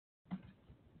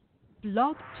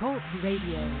Blog Talk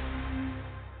Radio.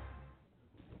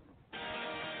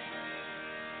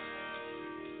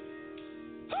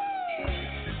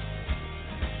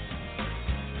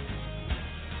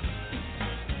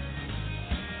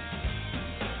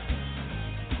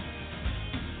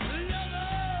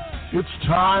 It's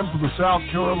time for the South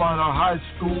Carolina High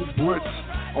School Blitz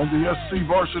on the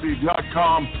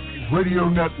scvarsity.com radio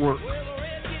network.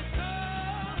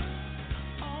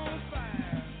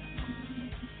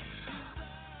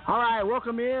 All right,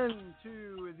 welcome in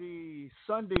to the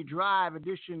Sunday Drive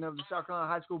edition of the South Carolina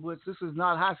High School Blitz. This is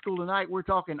not high school tonight. We're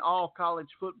talking all college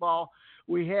football.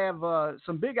 We have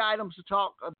some big items to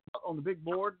talk about on the big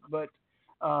board, but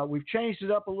we've changed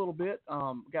it up a little bit.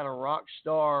 Got a rock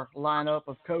star lineup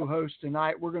of co-hosts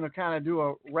tonight. We're going to kind of do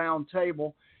a round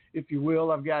table, if you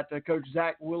will. I've got Coach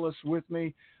Zach Willis with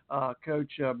me.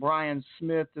 Coach Brian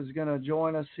Smith is going to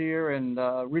join us here, and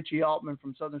Richie Altman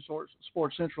from Southern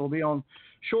Sports Central will be on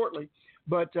shortly.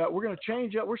 But we're going to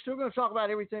change up. We're still going to talk about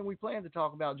everything we plan to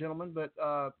talk about, gentlemen. But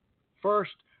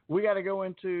first, we got to go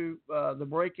into the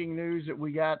breaking news that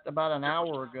we got about an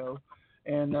hour ago,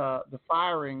 and the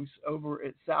firings over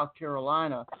at South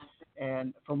Carolina.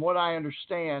 And from what I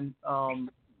understand,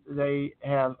 they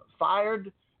have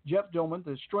fired Jeff Dillman,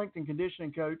 the strength and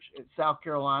conditioning coach at South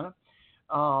Carolina.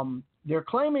 They're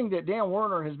claiming that Dan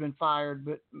Werner has been fired,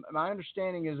 but my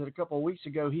understanding is that a couple of weeks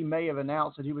ago he may have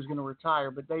announced that he was going to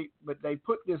retire. But they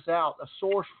put this out. A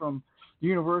source from the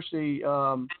university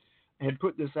had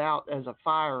put this out as a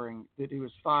firing, that he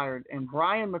was fired. And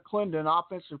Brian McClendon,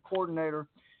 offensive coordinator,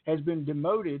 has been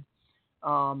demoted.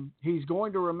 He's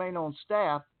going to remain on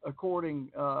staff, according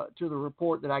to the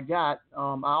report that I got.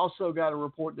 I also got a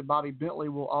report that Bobby Bentley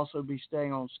will also be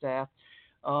staying on staff.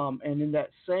 And then that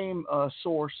same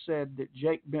source said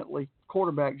that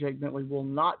quarterback Jake Bentley, will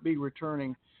not be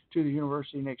returning to the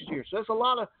university next year. So that's a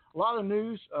lot of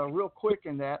news, real quick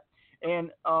in that. And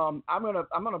I'm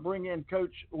gonna bring in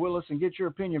Coach Willis and get your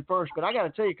opinion first. But I got to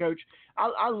tell you, Coach,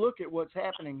 I look at what's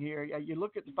happening here. You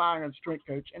look at the firing of the strength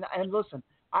coach, and listen,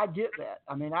 I get that.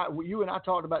 I mean, you and I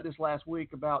talked about this last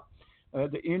week about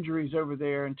the injuries over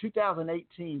there. In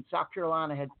 2018, South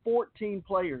Carolina had 14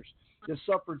 players that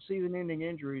suffered season-ending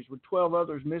injuries, with 12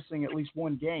 others missing at least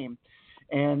one game.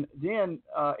 And then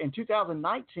in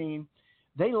 2019,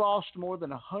 they lost more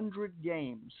than 100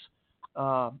 games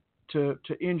to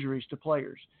injuries to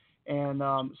players. And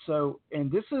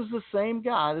and this is the same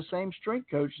guy, the same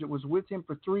strength coach that was with him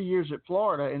for 3 years at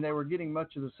Florida, and they were getting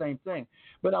much of the same thing.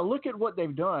 But I look at what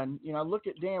they've done. You know, I look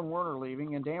at Dan Werner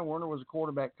leaving, and Dan Werner was a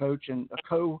quarterback coach and a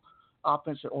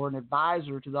co-offensive, or an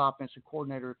advisor to the offensive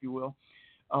coordinator, if you will.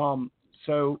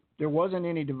 So there wasn't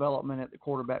any development at the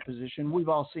quarterback position. We've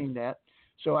all seen that.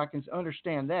 So I can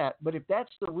understand that. But if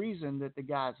that's the reason that the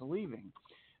guy's leaving,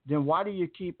 then why do you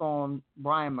keep on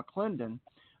Brian McClendon?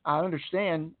 I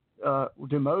understand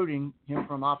demoting him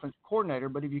from offensive coordinator,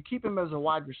 but if you keep him as a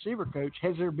wide receiver coach,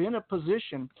 has there been a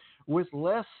position with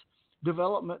less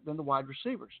development than the wide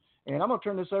receivers? And I'm going to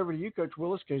turn this over to you, Coach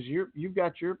Willis, because you've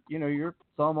got your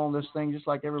thumb on this thing just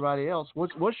like everybody else.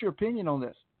 What's your opinion on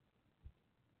this?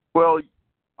 Well,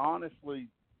 honestly,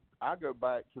 I go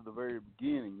back to the very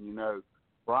beginning. You know,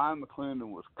 Brian McClendon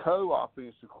was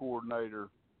co-offensive coordinator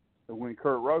when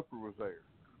Kurt Roper was there.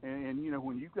 And you know,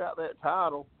 when you got that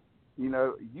title, you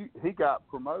know, he got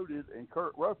promoted and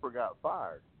Kurt Roper got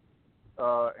fired.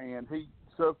 And he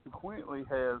subsequently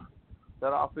has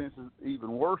that offense is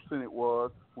even worse than it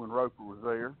was when Roper was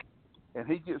there. And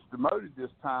he gets demoted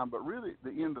this time, but really at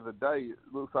the end of the day, it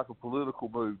looks like a political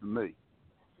move to me.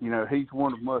 You know, he's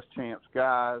one of Muschamp's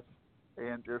guys,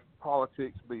 and there's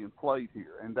politics being played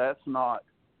here. And that's not,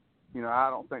 you know,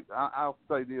 I don't think – I'll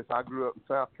say this. I grew up in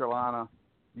South Carolina.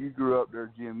 You grew up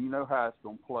there, Jim. You know how it's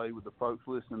going to play with the folks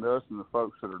listening to us and the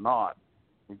folks that are not.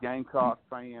 The Gamecock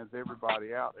fans,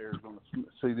 everybody out there is going to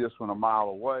see this one a mile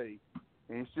away.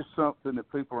 And it's just something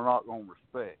that people are not going to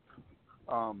respect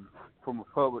from a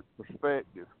public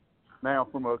perspective. Now,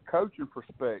 from a coaching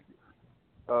perspective,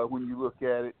 when you look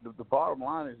at it, the bottom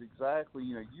line is exactly,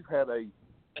 you know, you've had a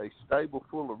stable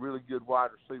full of really good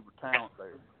wide receiver talent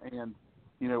there. And,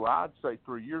 you know, I'd say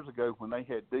 3 years ago when they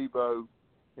had Debo,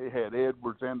 they had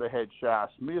Edwards, and they had Shi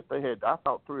Smith, they had, I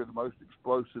thought, three of the most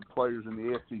explosive players in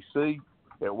the SEC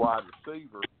at wide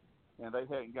receiver, and they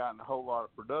hadn't gotten a whole lot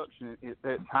of production.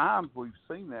 At times we've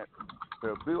seen that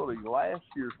ability. Last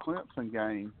year's Clemson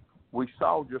game, we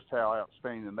saw just how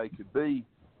outstanding they could be.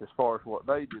 As far as what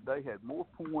they did, they had more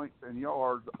points and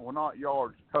yards, well, not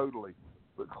yards totally,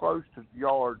 but close to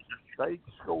yards. They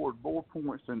scored more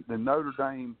points than Notre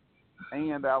Dame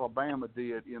and Alabama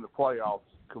did in the playoffs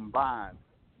combined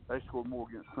they scored more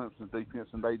against Clemson's defense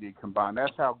than they did combined.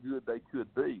 That's how good they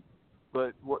could be.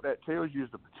 But what that tells you is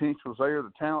the potential's there,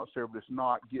 the talent's there, but it's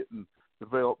not getting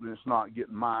developed and it's not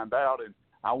getting mined out. And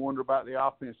I wonder about the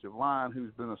offensive line,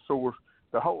 who's been a source.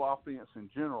 The whole offense in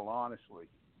general, honestly,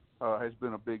 has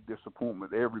been a big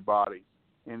disappointment to everybody.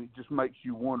 And it just makes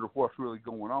you wonder what's really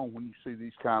going on when you see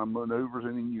these kind of maneuvers.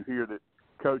 And then you hear that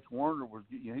Coach Warner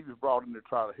he was brought in to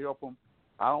try to help them.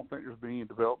 I don't think there's been any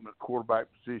development at quarterback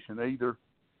position either.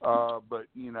 But,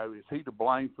 is he to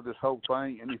blame for this whole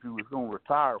thing? And if he was going to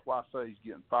retire, why say he's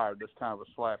getting fired? That's kind of a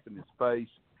slap in his face,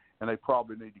 and they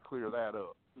probably need to clear that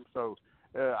up. So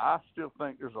I still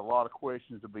think there's a lot of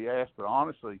questions to be asked, but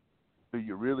honestly, do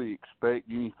you really expect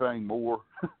anything more?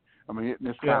 I mean, isn't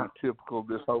this kind of typical of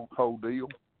this whole deal?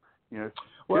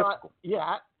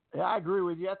 I agree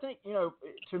with you. I think,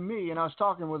 to me, and I was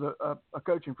talking with a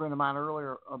coaching friend of mine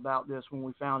earlier about this when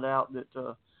we found out that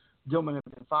Dillman had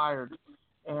been fired.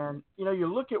 And,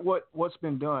 you look at what's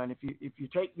been done. If you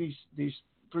take these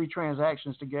three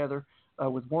transactions together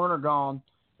with Werner gone,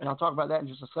 and I'll talk about that in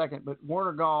just a second, but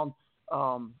Werner gone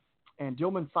and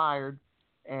Dillman fired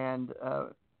and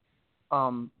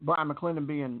Brian McClendon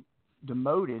being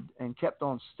demoted and kept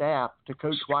on staff to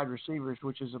coach wide receivers,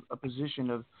 which is a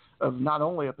position of not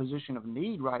only a position of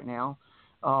need right now.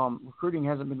 Recruiting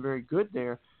hasn't been very good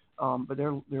there, but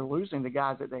they're losing the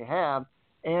guys that they have.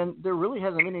 And there really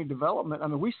hasn't been any development. I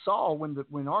mean, we saw when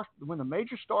the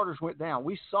major starters went down,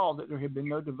 we saw that there had been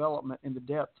no development in the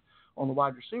depth on the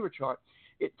wide receiver chart.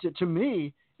 To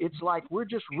me, it's like we're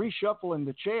just reshuffling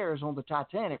the chairs on the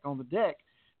Titanic on the deck.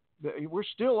 We're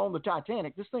still on the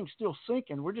Titanic. This thing's still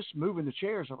sinking. We're just moving the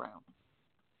chairs around.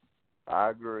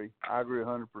 I agree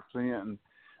 100%. And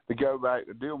to go back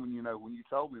to Dillman, when you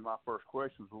told me my first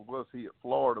question was he at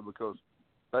Florida, because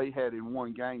they had in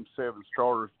one game 7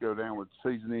 starters go down with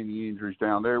season-ending injuries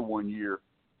down there one year,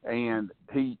 and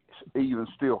he even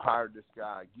still hired this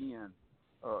guy again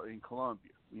in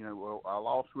Columbia. I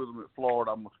lost with him at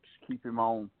Florida. I'm going to keep him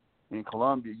on in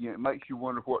Columbia. Again, it makes you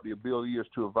wonder what the ability is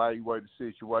to evaluate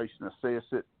the situation, assess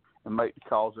it, and make the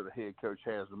calls that a head coach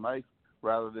has to make,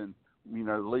 rather than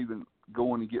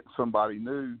going and getting somebody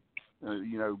new.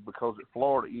 Because at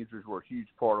Florida, injuries were a huge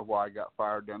part of why I got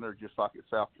fired down there, just like at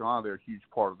South Carolina, they're a huge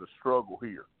part of the struggle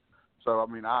here. So,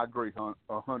 I agree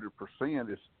 100%.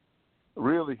 It's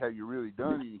really, have you really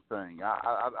done anything?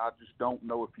 I just don't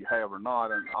know if you have or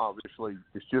not, and obviously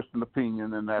it's just an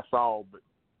opinion, and that's all, but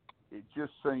it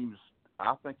just seems,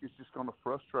 I think it's just going to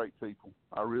frustrate people.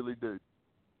 I really do.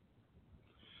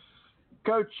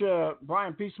 Coach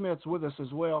Brian P. Smith's with us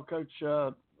as well. Coach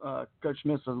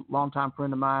Smith's a longtime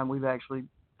friend of mine. We've actually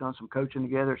done some coaching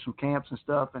together at some camps and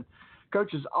stuff. And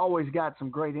Coach has always got some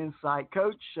great insight.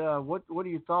 Coach, what are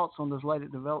your thoughts on this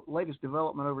latest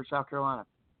development over at South Carolina?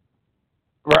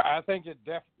 Well, I think it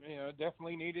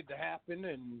definitely needed to happen.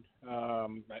 And,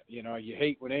 you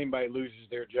hate when anybody loses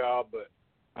their job, but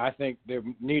I think there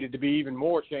needed to be even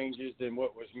more changes than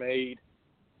what was made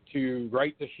to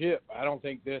right the ship. I don't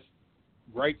think this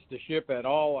rights the ship at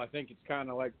all. I think it's kind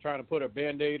of like trying to put a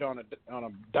Band-Aid on a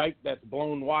dike that's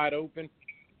blown wide open,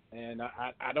 and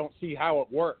I don't see how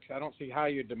it works. I don't see how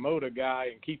you demote a guy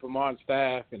and keep him on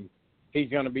staff and he's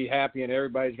going to be happy and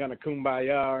everybody's going to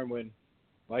kumbaya. And when,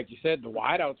 like you said, the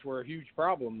wideouts were a huge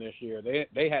problem this year.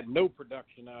 They had no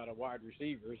production out of wide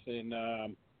receivers, and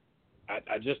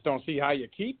I just don't see how you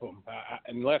keep them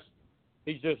unless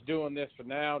he's just doing this for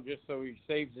now just so he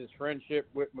saves his friendship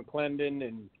with McClendon.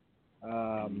 And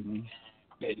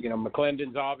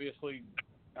McClendon's obviously,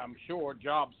 I'm sure,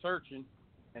 job searching,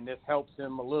 and this helps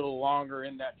him a little longer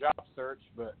in that job search.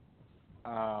 But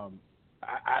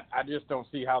I just don't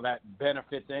see how that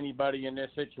benefits anybody in this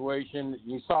situation.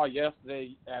 You saw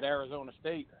yesterday at Arizona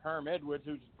State, Herm Edwards,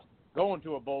 who's going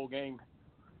to a bowl game,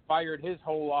 fired his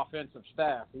whole offensive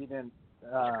staff. He didn't,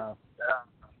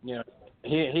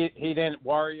 he didn't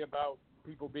worry about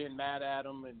people being mad at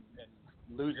him and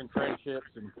losing friendships.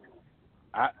 And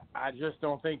I just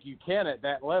don't think you can at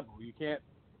that level. You can't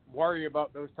worry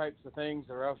about those types of things,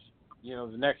 or else,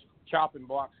 the next chopping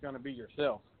block's going to be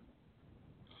yourself.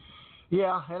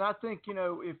 Yeah, and I think,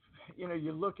 if,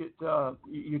 you look at,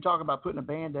 you talk about putting a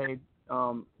Band-Aid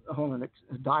on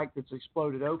a dike that's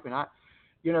exploded open.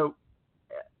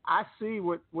 I see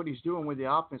what he's doing with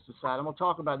the offensive side. I'm going to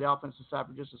talk about the offensive side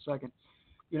for just a second.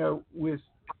 With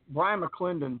Brian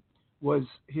McClendon was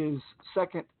his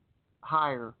second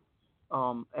hire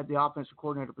at the offensive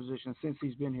coordinator position since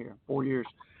he's been here, 4 years.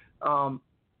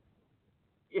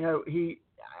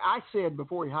 I said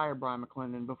before he hired Brian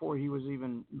McClendon, before it was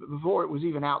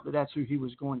even out that that's what he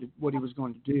was going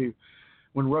to do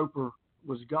when Roper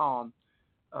was gone,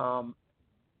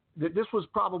 that this was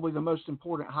probably the most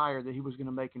important hire that he was going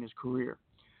to make in his career.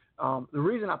 The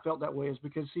reason I felt that way is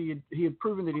because he had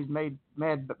proven that he's made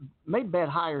bad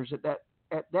hires at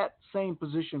that same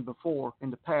position before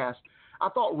in the past. I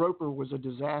thought Roper was a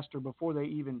disaster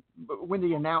when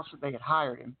they announced that they had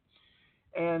hired him,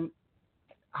 and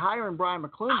hiring Brian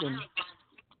McClendon,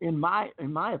 in my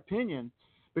opinion,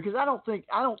 because I don't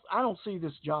see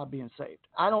this job being saved.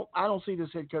 I don't see this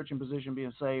head coaching position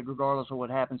being saved regardless of what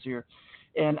happens here,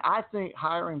 and I think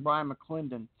hiring Brian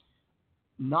McClendon,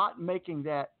 not making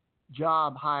that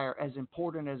job hire as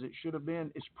important as it should have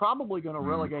been, is probably going to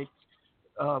relegate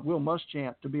Will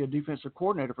Muschamp to be a defensive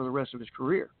coordinator for the rest of his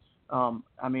career.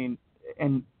 I mean,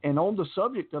 and on the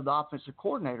subject of the offensive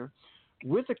coordinator,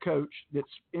 with a coach that's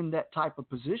in that type of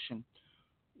position,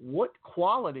 what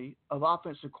quality of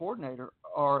offensive coordinator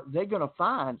are they going to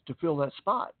find to fill that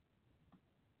spot?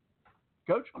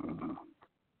 Coach?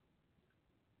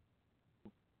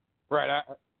 Right.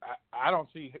 I don't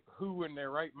see who in their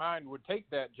right mind would take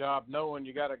that job, knowing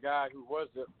you got a guy who was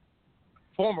the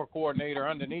former coordinator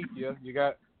underneath you. You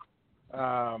got,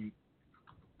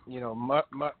 you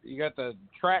got the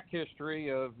track history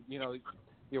of,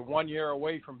 you're 1 year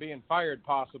away from being fired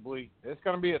possibly. It's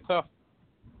going to be a tough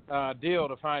deal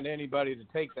to find anybody to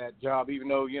take that job, even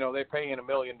though, they're paying $1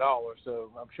 million.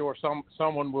 So I'm sure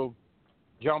someone will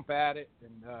jump at it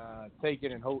and take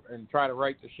it and hope and try to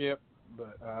right the ship.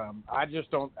 But I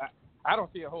just don't. I don't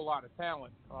see a whole lot of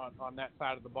talent on that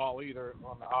side of the ball either,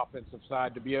 on the offensive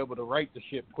side, to be able to right the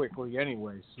ship quickly,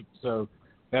 anyways. So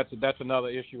that's another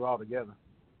issue altogether.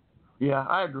 Yeah,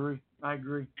 I agree,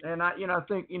 and I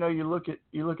think you look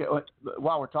at what,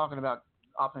 while we're talking about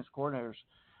offensive coordinators,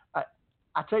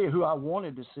 I tell you who I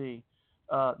wanted to see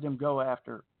them go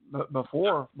after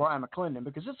before Brian McClendon,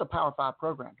 because it's a Power 5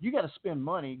 program. You got to spend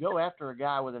money, go after a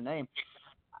guy with a name.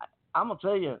 I'm gonna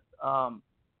tell you,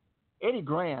 Eddie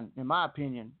Gran, in my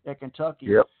opinion, at Kentucky,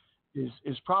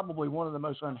 is probably one of the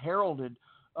most unheralded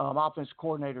offensive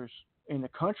coordinators in the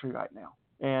country right now,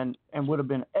 and would have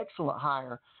been an excellent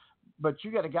hire. But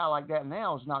you got a guy like that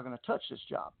now who's not going to touch this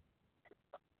job.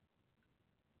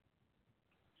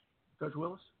 Coach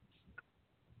Willis?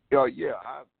 Yeah.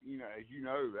 As you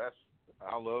know,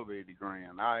 I love Eddie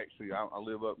Gran. I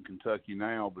live up in Kentucky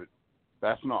now, but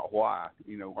that's not why.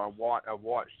 I've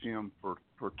watched him for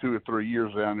 2 or 3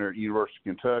 years down there at University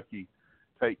of Kentucky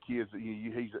take kids.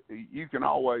 You can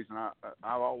always, and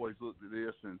I've always looked at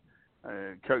this, and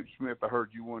Coach Smith, I heard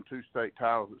you won 2 state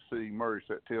titles at C. Murray,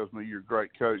 so that tells me you're a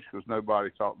great coach, because nobody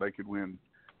thought they could win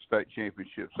state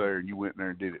championships there, and you went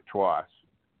there and did it twice.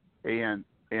 And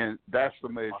that's the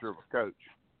measure of a coach.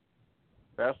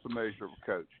 That's the measure of a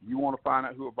coach. You want to find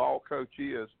out who a ball coach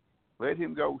is, let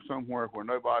him go somewhere where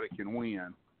nobody can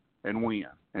win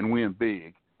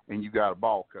big, and you got a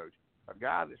ball coach. A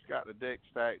guy that's got the deck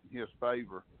stacked in his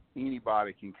favor,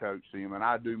 anybody can coach him, and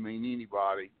I do mean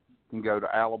anybody can go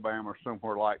to Alabama or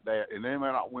somewhere like that, and they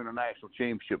may not win a national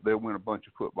championship, they'll win a bunch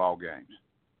of football games.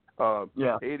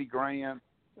 Eddie Gran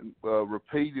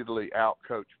repeatedly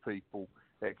outcoached people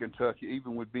at Kentucky,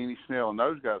 even with Benny Snell and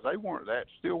those guys. They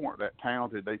still weren't that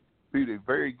talented. They beat a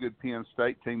very good Penn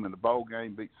State team in the bowl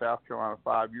game, beat South Carolina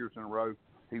 5 years in a row.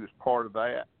 He was part of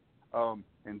that.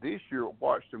 And this year,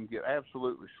 watched them get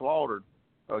absolutely slaughtered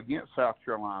against South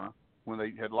Carolina when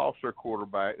they had lost their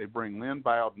quarterback. They bring Lynn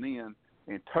Bowden in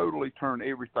and totally turn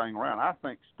everything around. I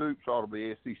think Stoops ought to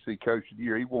be SEC Coach of the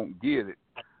Year. He won't get it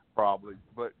probably,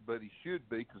 but he should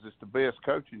be, because it's the best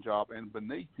coaching job. And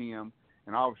beneath him,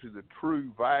 and obviously the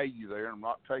true value there, and I'm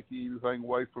not taking anything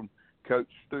away from Coach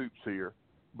Stoops here,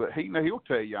 but he'll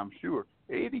tell you, I'm sure,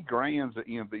 Eddie Gran's the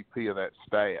MVP of that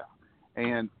staff.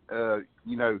 And,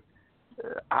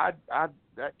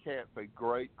 that cat's a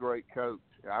great, great coach.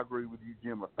 I agree with you,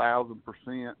 Jim,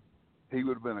 1,000%. He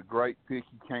would have been a great pick.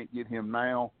 You can't get him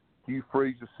now. Hugh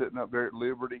Freeze is sitting up there at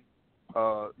Liberty,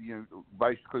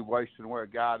 basically wasting away a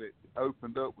guy that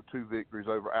opened up with 2 victories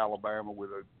over Alabama with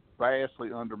a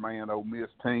vastly undermanned Ole Miss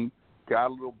team.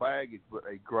 Got a little baggage, but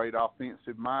a great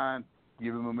offensive mind.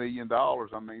 Give him $1 million.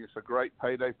 I mean, it's a great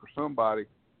payday for somebody.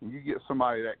 And you get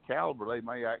somebody of that caliber, they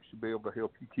may actually be able to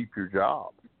help you keep your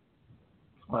job.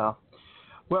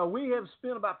 Well, we have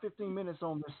spent about 15 minutes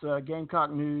on this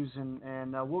Gamecock news,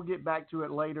 and we'll get back to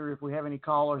it later if we have any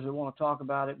callers that want to talk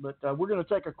about it. But we're going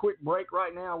to take a quick break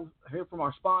right now, hear from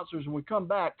our sponsors. When we come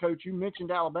back, Coach, you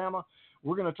mentioned Alabama.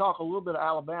 We're going to talk a little bit of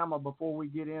Alabama before we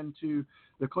get into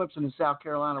the Clemson and South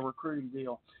Carolina recruiting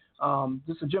deal.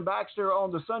 This is Jim Baxter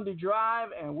on the Sunday Drive,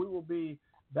 and we will be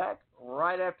back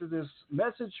right after this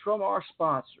message from our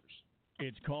sponsors.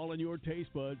 It's calling your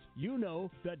taste buds. You know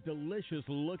that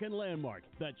delicious-looking landmark,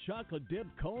 that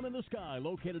chocolate-dipped cone in the sky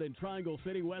located in Triangle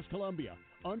City, West Columbia.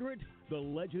 Under it, the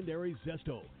legendary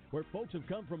Zesto, where folks have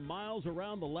come from miles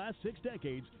around the last 6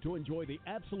 decades to enjoy the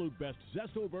absolute best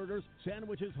Zesto burgers,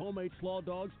 sandwiches, homemade slaw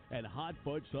dogs, and hot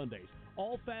fudge sundaes.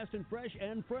 All fast and fresh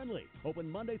and friendly. Open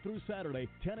Monday through Saturday,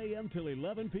 10 a.m. till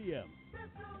 11 p.m.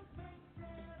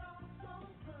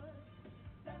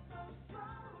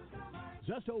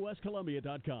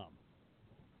 ZestoWestColumbia.com.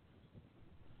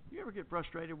 You ever get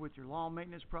frustrated with your lawn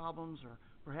maintenance problems or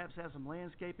perhaps have some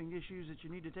landscaping issues that you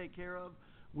need to take care of?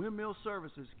 Windmill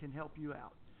Services can help you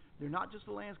out. They're not just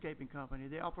a landscaping company.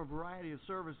 They offer a variety of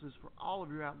services for all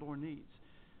of your outdoor needs.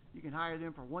 You can hire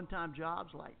them for one-time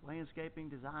jobs like landscaping,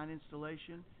 design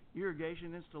installation,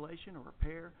 irrigation installation or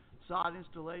repair, sod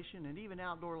installation, and even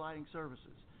outdoor lighting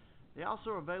services. They also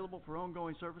are available for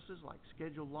ongoing services like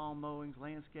scheduled lawn mowings,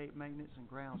 landscape maintenance, and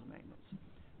grounds maintenance.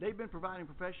 They've been providing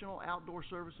professional outdoor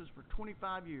services for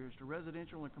 25 years to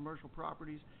residential and commercial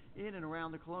properties in and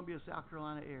around the Columbia, South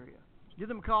Carolina area. Give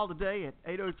them a call today at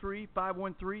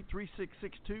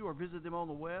 803-513-3662 or visit them on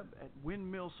the web at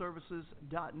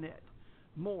windmillservices.net.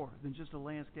 More than just a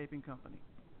landscaping company.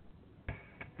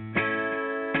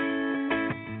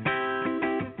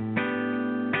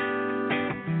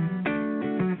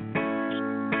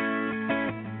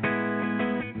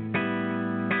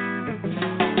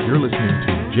 You're listening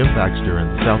to Jim Baxter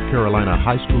and the South Carolina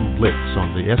High School Blitz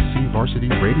on the SC Varsity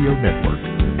Radio Network.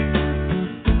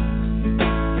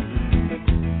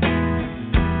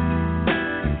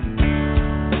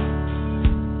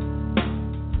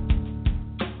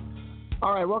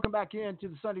 All right, welcome back into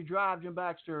the Sunday Drive. Jim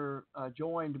Baxter,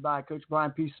 joined by Coach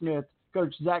Brian P. Smith,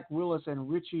 Coach Zach Willis, and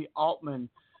Richie Altman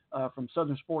from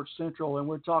Southern Sports Central. And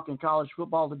we're talking college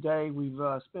football today. We've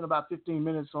spent about 15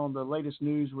 minutes on the latest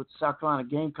news with South Carolina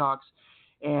Gamecocks.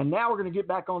 And now we're going to get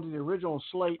back onto the original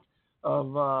slate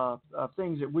of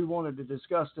things that we wanted to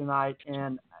discuss tonight.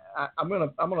 And I'm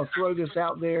gonna throw this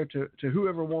out there to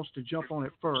whoever wants to jump on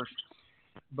it first.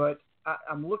 But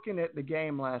I'm looking at the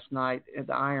game last night at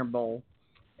the Iron Bowl,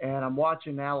 and I'm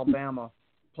watching Alabama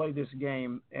play this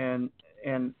game, and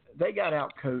they got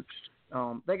outcoached.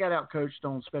 They got outcoached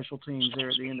on special teams there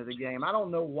at the end of the game. I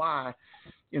don't know why,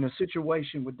 in a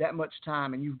situation with that much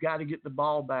time and you've got to get the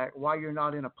ball back, why you're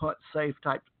not in a punt safe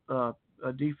type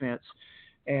defense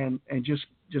and just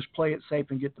play it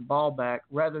safe and get the ball back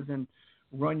rather than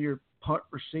run your punt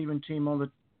receiving team on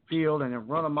the field and then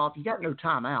run them off. You got no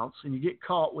timeouts, and you get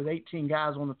caught with 18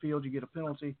 guys on the field, you get a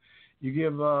penalty. You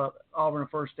give Auburn a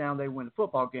first down, they win the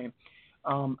football game.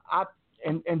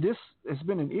 And this has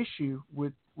been an issue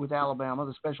with Alabama,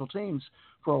 the special teams,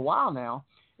 for a while now.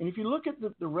 And if you look at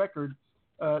the record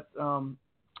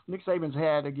Nick Saban's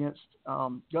had against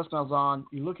Gus Malzahn,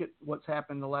 you look at what's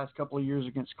happened the last couple of years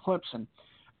against Clemson,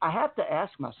 I have to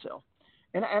ask myself,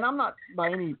 and I'm not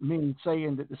by any means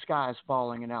saying that the sky is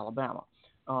falling in Alabama.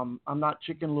 I'm not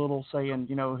Chicken Little saying,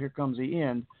 here comes the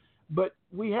end. But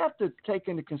we have to take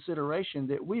into consideration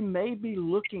that we may be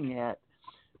looking at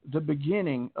the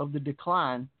beginning of the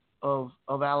decline of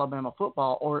Alabama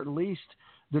football, or at least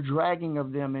the dragging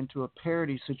of them into a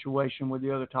parity situation with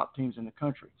the other top teams in the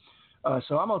country.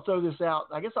 So I'm going to throw this out.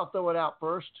 I guess I'll throw it out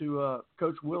first to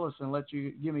Coach Willis and let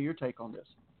you give me your take on this.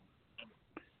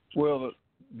 Well,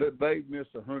 they've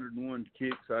missed 101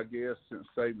 kicks, I guess, since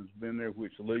Saban's been there,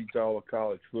 which leads all of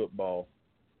college football.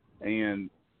 And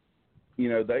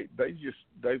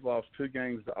they've lost 2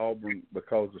 games to Auburn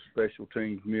because of special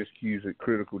teams miscues at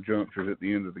critical junctures at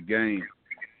the end of the game.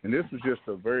 And this was just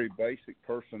a very basic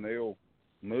personnel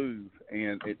move.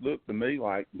 And it looked to me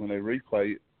like when they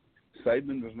replay it,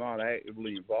 Saban was not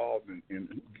actively involved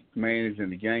in managing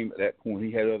the game at that point.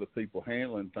 He had other people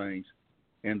handling things,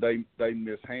 and they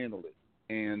mishandled it.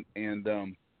 And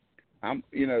I've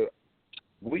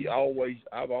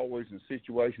always in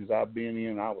situations I've been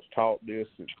in, I was taught this,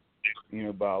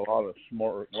 by a lot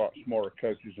smarter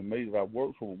coaches than me that I've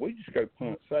worked for. We just go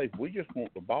punt safe. We just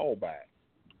want the ball back.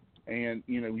 And,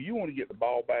 you want to get the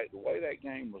ball back. The way that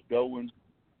game was going,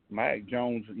 Mac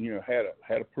Jones,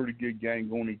 had a pretty good game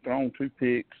going. He thrown 2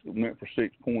 picks that went for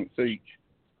 6 points each.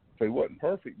 So he wasn't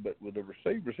perfect, but with the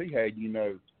receivers he had,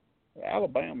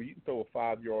 Alabama, you can throw a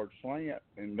 5-yard slant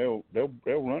and they'll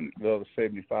run it the other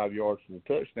 75 yards to the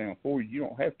touchdown for you. You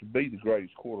don't have to be the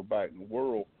greatest quarterback in the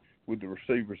world with the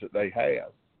receivers that they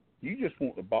have. You just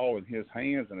want the ball in his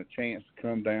hands and a chance to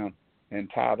come down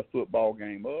and tie the football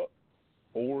game up,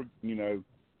 or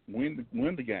win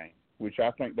the game, which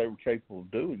I think they were capable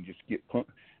of doing. Just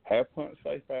have punt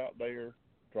safe out there,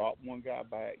 drop one guy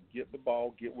back, get the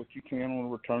ball, get what you can on a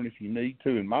return if you need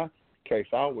to. In my case,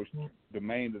 I always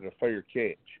demanded a fair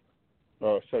catch.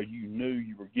 So you knew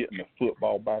you were getting the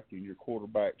football back in your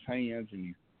quarterback's hands, and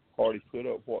you already put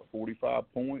up,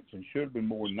 45 points, and should have been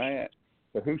more than that.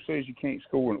 But who says you can't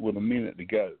score with a minute to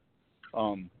go?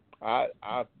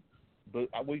 But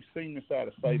we've seen this out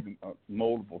of Saban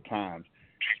multiple times.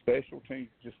 Special teams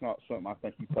is just not something I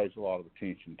think he pays a lot of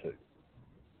attention to.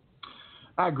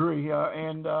 I agree.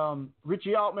 And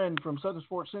Richie Altman from Southern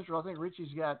Sports Central, I think Richie's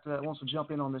wants to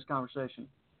jump in on this conversation.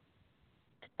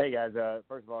 Hey, guys.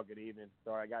 First of all, good evening.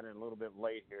 Sorry, I got in a little bit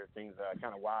late here. Things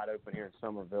kind of wide open here in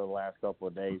Somerville the last couple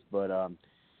of days. But,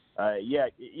 yeah,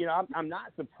 I'm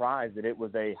not surprised that it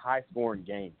was a high-scoring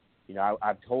game.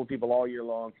 I've told people all year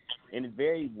long, and it's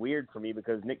very weird for me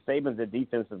because Nick Saban's a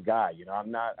defensive guy.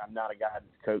 I'm not a guy that's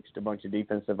coached a bunch of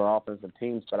defensive or offensive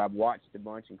teams, but I've watched a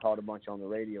bunch and called a bunch on the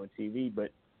radio and TV.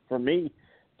 But for me,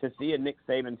 to see a Nick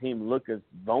Saban team look as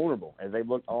vulnerable as they've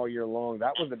looked all year long,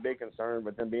 that was a big concern.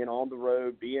 But then being on the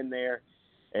road, being there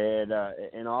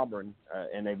in Auburn,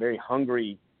 and a very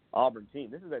hungry Auburn team,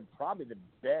 this is probably the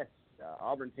best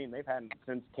Auburn team they've had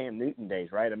since Cam Newton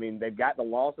days, right? I mean, they've got the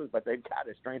losses, but they've got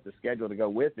a strength of schedule to go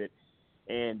with it.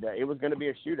 And it was going to be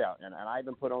a shootout. And I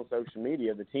even put on social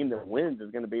media, the team that wins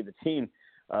is going to be the team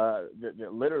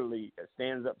that literally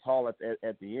stands up tall at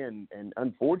the end. And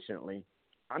unfortunately,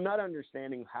 I'm not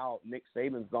understanding how Nick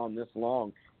Saban's gone this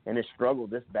long and has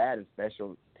struggled this bad in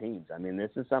special teams. I mean,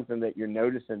 this is something that you're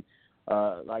noticing,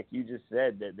 like you just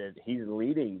said, that he's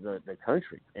leading the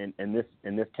country in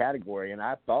this category. And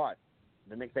I thought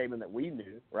the Nick Saban that we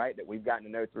knew, right, that we've gotten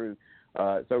to know through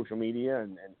social media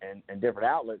and different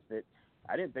outlets, that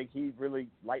I didn't think he really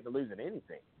liked to lose at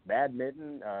anything.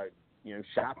 Badminton,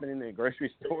 shopping in the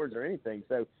grocery stores or anything.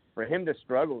 So for him to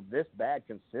struggle this bad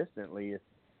consistently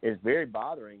is very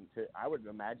bothering I would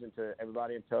imagine, to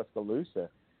everybody in Tuscaloosa.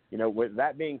 With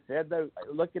that being said, though,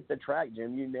 look at the track,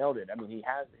 Jim. You nailed it. I mean, he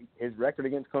has his record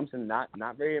against Clemson, not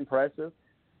very impressive.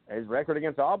 His record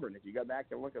against Auburn, if you go back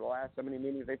and look at the last so many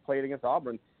meetings they've played against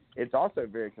Auburn, it's also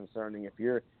very concerning if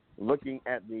you're looking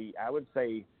at I would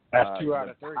say, that's 2 out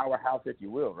of 3. Powerhouse, if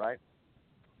you will, right?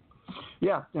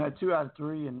 Yeah, 2 out of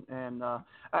 3, and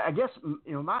I guess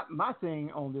my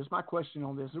thing on this, my question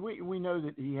on this, we know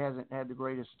that he hasn't had the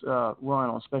greatest run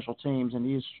on special teams, and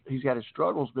he's got his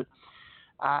struggles, but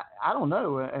I don't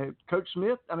know, Coach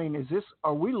Smith. I mean,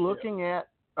 are we looking at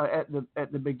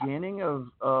the beginning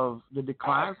of the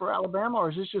decline for Alabama, or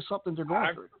is this just something they're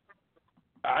going through?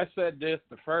 I said this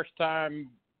the first time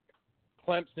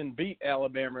Clemson beat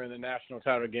Alabama in the national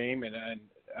title game, and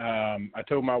I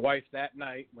told my wife that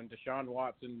night when Deshaun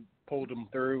Watson pulled them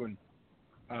through,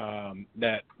 and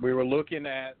that we were looking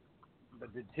at the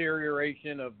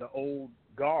deterioration of the old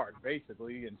guard,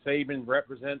 basically, and Saban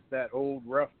represents that old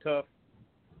rough, tough,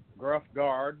 gruff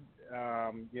guard.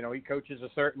 He coaches a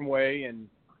certain way, and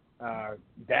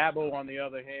Dabo, on the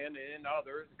other hand, and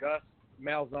others, Gus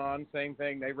Malzahn, same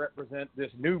thing. They represent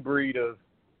this new breed of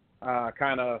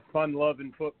kind of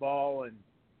fun-loving football, and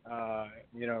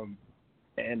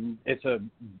and it's a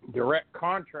direct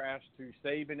contrast to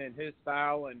Saban and his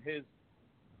style and his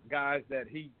guys that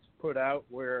he's put out,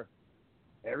 where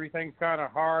everything's kind of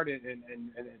hard and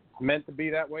it's meant to be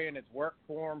that way, and it's worked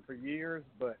for him for years.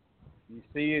 But you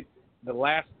see it, the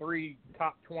last 3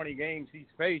 top 20 games he's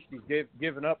faced, he's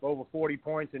given up over 40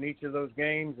 points in each of those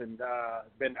games, and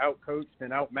been outcoached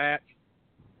and outmatched.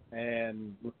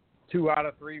 And 2 out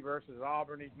of 3 versus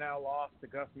Auburn, he's now lost to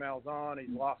Gus Malzahn. He's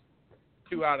lost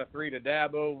 2 out of 3 to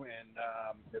Dabo, and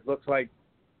it looks like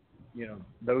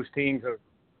those teams are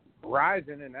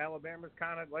rising, and Alabama's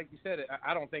kind of, like you said,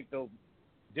 I don't think they'll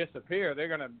disappear. They're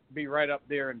going to be right up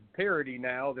there in parity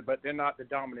now, but they're not the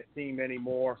dominant team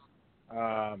anymore.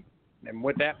 And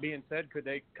with that being said, could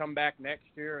they come back next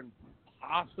year and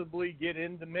possibly get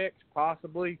in the mix?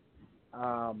 Possibly.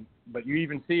 But you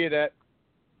even see it at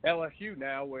LSU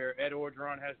now, where Ed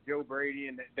Orgeron has Joe Brady,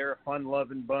 and they're a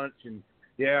fun-loving bunch. And,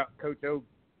 yeah, Coach O,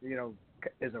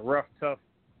 is a rough, tough,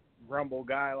 grumble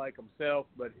guy like himself,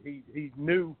 but he's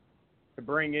new to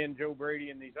bring in Joe Brady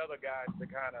and these other guys to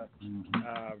kind of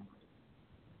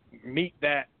meet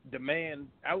that demand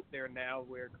out there now,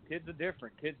 where kids are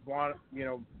different. Kids want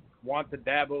the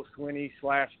Dabo Swinney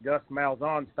 / Gus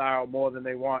Malzahn style more than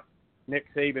they want Nick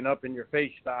Saban up in your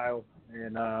face style,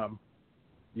 and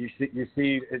you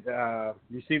see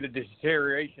the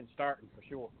deterioration starting for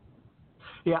sure.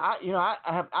 Yeah,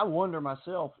 I wonder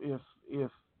myself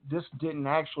if this didn't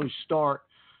actually start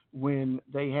when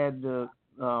they had the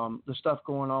stuff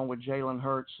going on with Jalen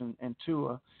Hurts and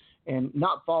Tua, and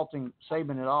not faulting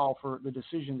Saban at all for the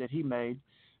decision that he made,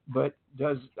 but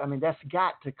that's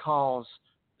got to cause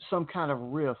some kind of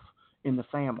rift in the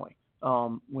family.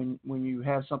 when you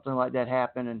have something like that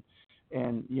happen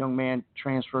and young man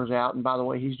transfers out. And by the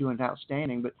way, he's doing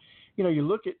outstanding. But you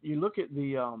look at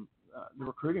the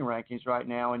recruiting rankings right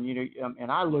now, and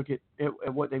and I look at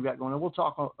what they've got going on. We'll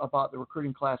talk about the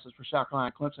recruiting classes for South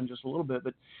Carolina and Clemson in just a little bit,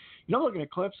 but I'm looking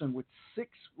at Clemson with 6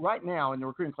 right now in the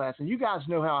recruiting class, and you guys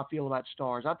know how I feel about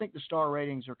stars. I think the star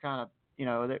ratings are kind of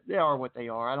they are what they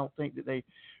are. I don't think that they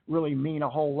really mean a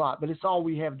whole lot, but it's all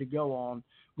we have to go on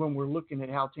when we're looking at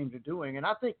how teams are doing. And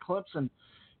I think Clemson,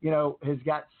 has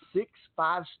got 6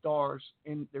 5-stars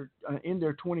in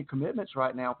their 20 commitments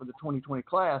right now for the 2020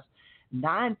 class,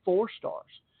 9 4-stars.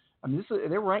 I mean,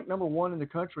 they're ranked number 1 in the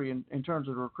country in terms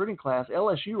of the recruiting class.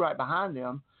 LSU right behind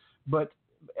them, but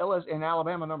and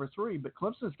Alabama number 3. But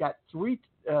Clemson's got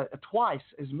twice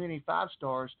as many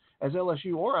 5-stars as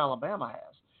LSU or Alabama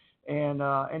has. And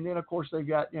then of course they've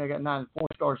got 9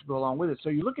 4-stars to go along with it. So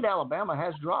you look at Alabama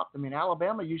has dropped. I mean,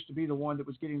 Alabama used to be the one that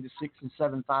was getting the 6 and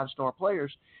 7 5-star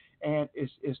players, and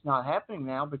it's not happening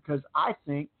now because I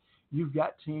think you've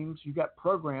got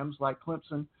programs like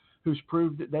Clemson who's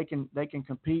proved that they can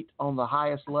compete on the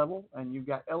highest level, and you've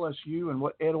got LSU and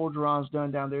what Ed Orgeron's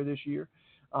done down there this year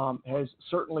has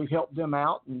certainly helped them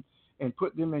out and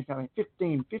put them in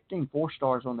 15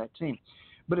 4-stars on that team.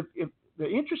 But if the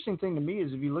interesting thing to me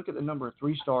is if you look at the number of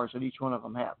 3-stars that each one of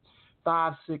them have,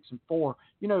 5, 6, and 4,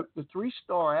 the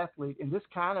 3-star athlete, and this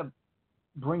kind of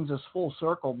brings us full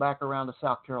circle back around to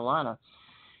South Carolina.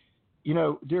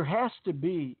 There has to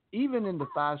be, even in the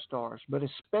 5-stars, but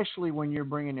especially when you're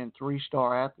bringing in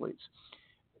 3-star athletes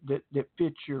that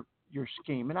fit your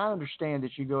scheme. And I understand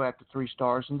that you go after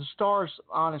 3-stars, and the stars,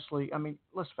 honestly, I mean,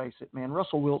 let's face it, man,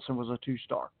 Russell Wilson was a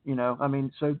 2-star,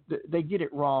 so they get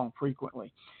it wrong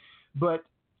frequently. But,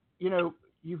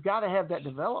 you've got to have that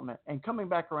development. And coming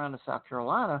back around to South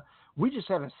Carolina, we just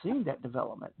haven't seen that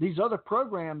development. These other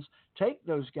programs take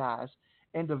those guys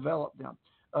and develop them.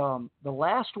 The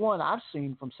last one I've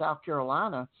seen from South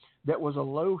Carolina that was a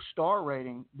low star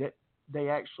rating that they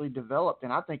actually developed,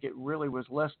 and I think it really was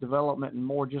less development and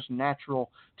more just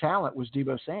natural talent, was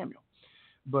Deebo Samuel.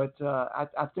 But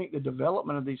I think the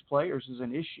development of these players is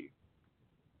an issue.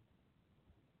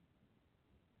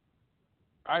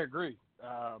 I agree.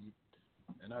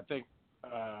 And I think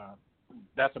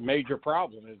that's a major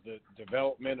problem is the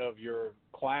development of your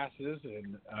classes.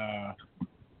 And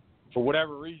for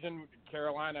whatever reason,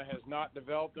 Carolina has not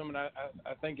developed them. And I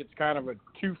think it's kind of a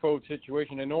twofold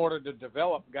situation. In order to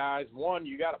develop guys, one,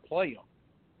 you got to play them.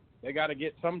 They got to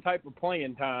get some type of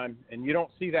playing time, and you don't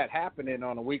see that happening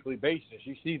on a weekly basis.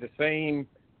 You see the same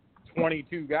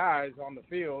 22 guys on the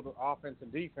field, offense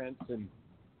and defense,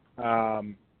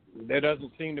 and there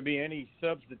doesn't seem to be any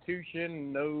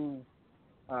substitution, no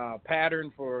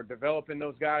pattern for developing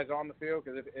those guys on the field,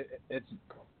 because it's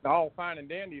all fine and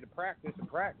dandy to practice,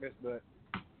 but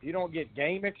if you don't get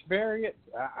game experience,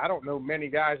 I don't know many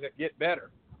guys that get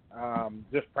better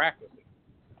just practicing.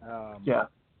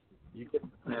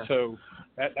 So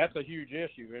that's a huge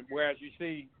issue. And whereas you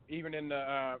see even in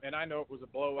the and I know it was a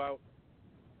blowout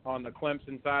on the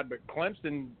Clemson side, but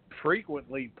Clemson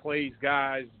frequently plays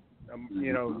guys,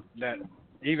 that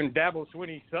even Dabo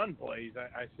Swinney's son plays.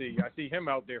 I see him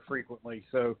out there frequently.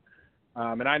 So,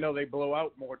 and I know they blow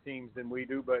out more teams than we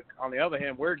do, but on the other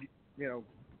hand,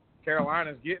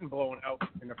 Carolina's getting blown out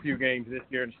in a few games this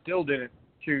year and still didn't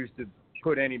choose to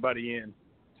put anybody in.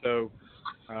 So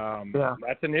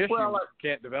that's an issue. Well,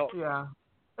 can't develop. Yeah,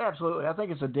 absolutely. I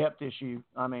think it's a depth issue.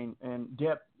 I mean, and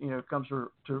depth, comes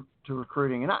to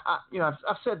recruiting. And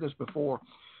I've said this before.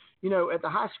 At the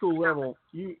high school level,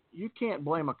 you can't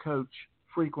blame a coach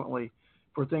frequently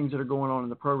for things that are going on in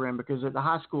the program, because at the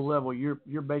high school level,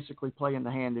 you're basically playing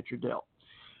the hand that you're dealt.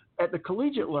 At the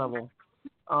collegiate level,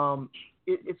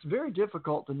 it's very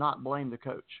difficult to not blame the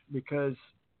coach, because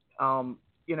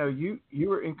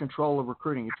you are in control of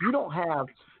recruiting. If you don't have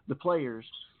the players,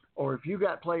 or if you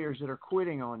got players that are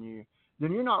quitting on you,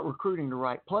 then you're not recruiting the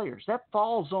right players. That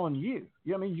falls on you.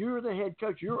 You're the head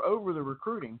coach. You're over the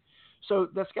recruiting. So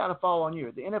that's got to fall on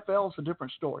you. The NFL is a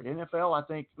different story. The NFL,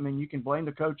 you can blame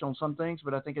the coach on some things,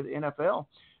 but I think at the NFL,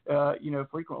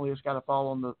 frequently it's got to fall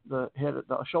on the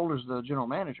shoulders of the general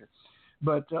manager.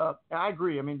 But I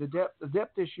agree. I mean, the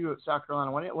depth issue at South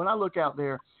Carolina, when I look out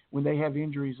there, when they have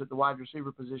injuries at the wide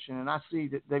receiver position, and I see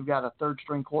that they've got a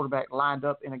third-string quarterback lined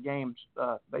up in a game,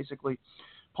 basically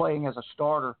playing as a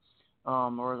starter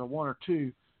or as a 1 or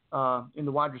 2 in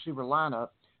the wide receiver lineup,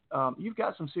 you've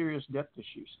got some serious depth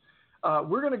issues.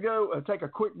 We're going to go take a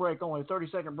quick break, only a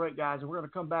 30-second break, guys, and we're going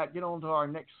to come back, get on to our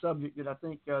next subject that I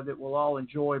think that we'll all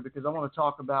enjoy, because I want to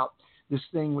talk about this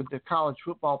thing with the college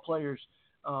football players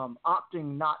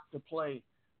opting not to play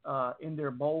in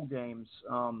their bowl games.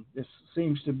 This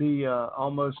seems to be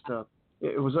almost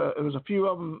it was a few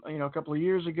of them, a couple of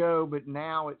years ago, but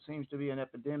now it seems to be an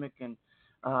epidemic, and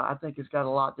I think it's got a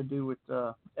lot to do with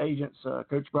agents.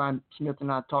 Coach Brian Smith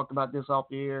and I talked about this off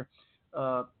the air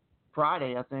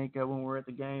Friday, I think, when we were at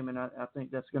the game, and I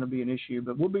think that's going to be an issue.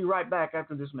 But we'll be right back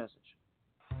after this message.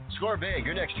 Score big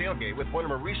your next tailgate with one of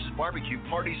Maurice's barbecue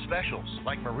party specials,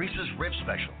 like Maurice's Rib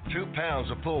Special. 2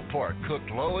 pounds of pulled pork cooked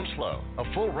low and slow,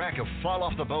 a full rack of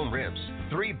fall-off-the-bone ribs,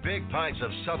 3 big pints of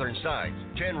southern sides,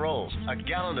 10 rolls, a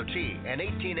gallon of tea, and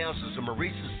 18 ounces of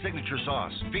Maurice's signature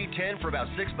sauce. Feed 10 for about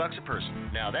 $6 a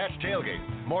person. Now that's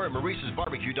tailgate. More at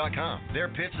Maurice'sBarbecue.com. Their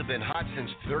pits have been hot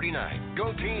since '39.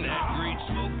 Go team! That great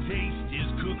smoke taste is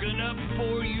cooking up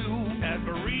for you at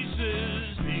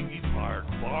Maurice's Iggy Park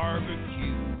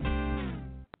Barbecue.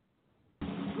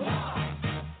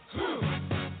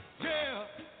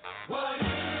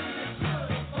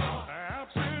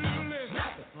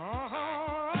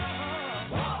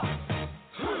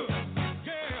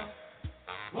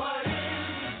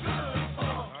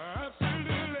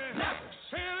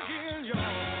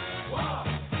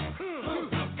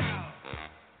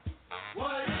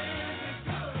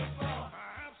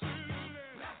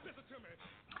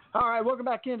 All right, welcome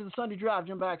back into the Sunday Drive.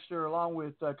 Jim Baxter, along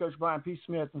with Coach Brian P.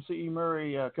 Smith from C.E.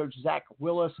 Murray, Coach Zach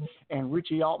Willis, and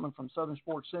Richie Altman from Southern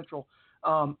Sports Central.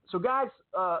 So, guys,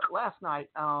 last night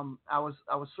I was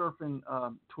surfing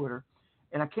Twitter,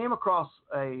 and I came across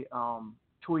a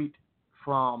tweet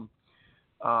from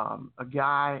a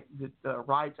guy that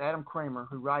writes, Adam Kramer,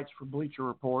 who writes for Bleacher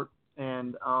Report,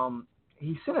 and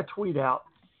he sent a tweet out,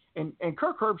 and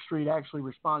Kirk Herbstreit actually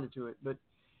responded to it, but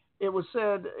it was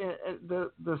said,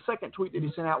 the second tweet that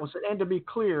he sent out was said, and to be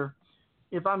clear,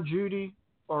 if I'm Judy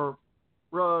or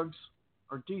Ruggs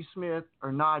or D. Smith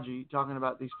or Najee, talking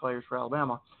about these players for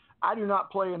Alabama, I do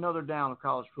not play another down of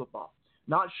college football.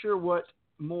 Not sure what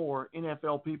more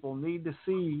NFL people need to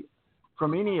see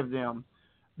from any of them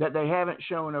that they haven't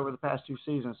shown over the past 2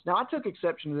 seasons. Now, I took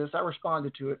exception to this. I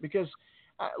responded to it because,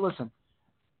 listen,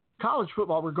 college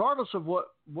football, regardless of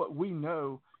what we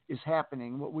know is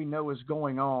happening, what we know is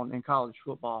going on in college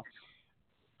football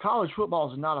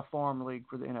is not a farm league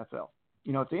for the NFL.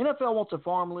 If the NFL wants a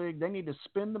farm league, they need to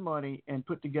spend the money and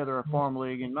put together a farm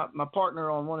league. And my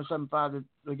partner on 107.5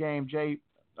 the game, Jay,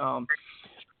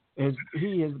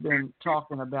 he has been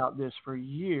talking about this for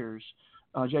years.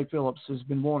 Jay Phillips has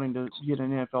been wanting to get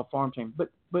an NFL farm team.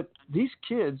 But these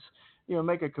kids,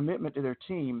 make a commitment to their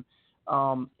team.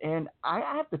 And I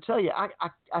have to tell you,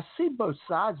 I see both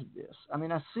sides of this. I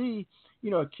mean, I see,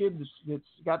 a kid that's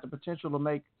got the potential to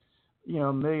make,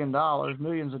 $1 million,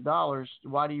 millions of dollars.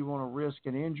 Why do you want to risk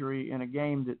an injury in a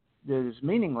game that is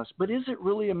meaningless? But is it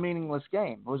really a meaningless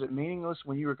game? Was it meaningless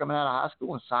when you were coming out of high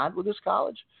school and signed with this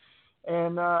college?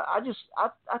 And I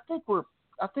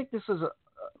think this is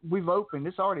we've opened.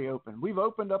 It's already open. We've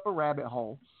opened up a rabbit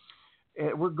hole.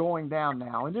 We're going down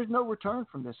now, and there's no return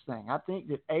from this thing. I think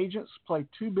that agents play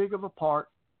too big of a part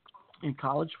in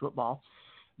college football.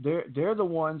 They're the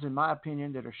ones, in my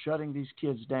opinion, that are shutting these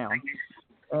kids down.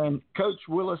 And Coach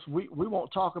Willis, we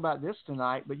won't talk about this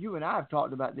tonight, but you and I have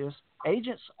talked about this.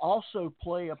 Agents also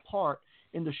play a part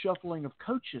in the shuffling of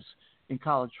coaches in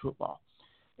college football.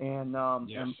 And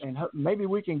yes. and maybe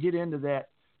we can get into that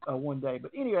one day.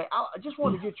 But anyway, I just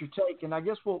wanted to get your take, and I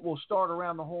guess we'll start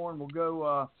around the horn. We'll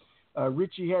go.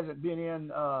 Richie hasn't been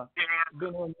in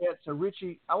yet, so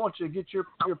Richie, I want you to get your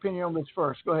opinion on this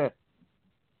first. Go ahead.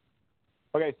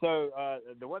 Okay, so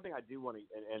the one thing I do want to,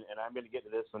 and I'm going to get to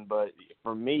this one, but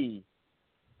for me,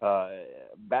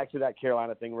 back to that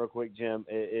Carolina thing real quick, Jim,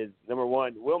 is number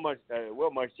one, Will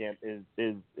Muschamp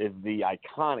is the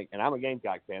iconic, and I'm a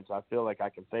Gamecock fan, so I feel like I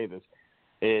can say this,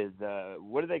 is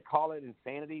what do they call it,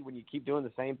 insanity, when you keep doing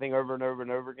the same thing over and over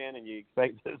and over again and you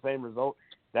expect the same result?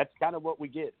 That's kind of what we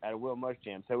get out of Will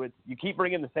Muschamp. So it's, you keep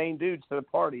bringing the same dudes to the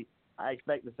party, I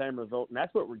expect the same result, and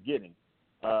that's what we're getting.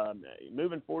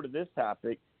 Moving forward to this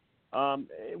topic, how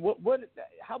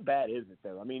bad is it,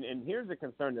 though? I mean, and here's a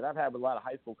concern that I've had with a lot of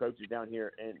high school coaches down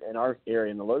here in our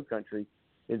area in the Low Country,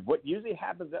 is what usually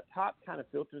happens up top kind of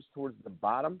filters towards the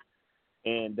bottom.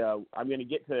 And I'm going to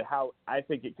get to how I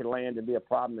think it could land and be a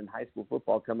problem in high school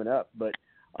football coming up. But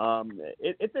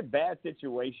it's a bad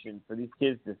situation for these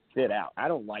kids to sit out. I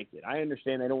don't like it. I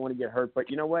understand they don't want to get hurt, but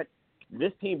you know what?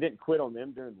 This team didn't quit on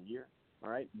them during the year. All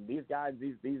right, these guys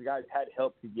had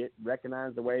help to get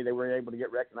recognized the way they were able to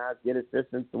get recognized, get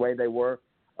assistance the way they were,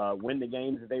 win the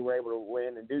games that they were able to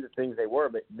win, and do the things they were.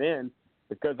 But then,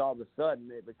 because all of a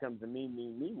sudden it becomes a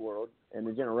me world, and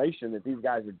the generation that these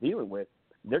guys are dealing with,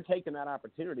 they're taking that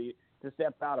opportunity to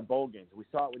step out of bowl games. We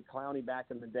saw it with Clowney back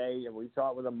in the day, and we saw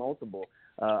it with a multiple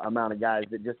amount of guys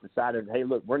that just decided, hey,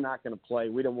 look, we're not going to play.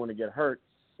 We don't want to get hurt.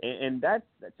 And that's,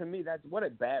 to me, that's what a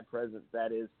bad presence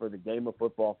that is for the game of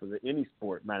football, for any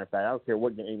sport. Matter of fact, I don't care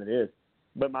what game it is.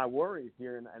 But my worry is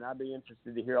here, and I'd be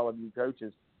interested to hear all of you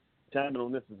coaches chime in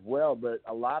on this as well, but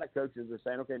a lot of coaches are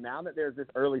saying, okay, now that there's this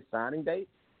early signing date,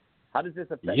 how does this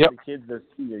affect the kids their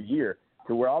senior year?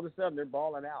 To where all of a sudden they're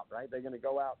balling out, right? They're going to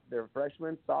go out their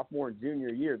freshman, sophomore, and junior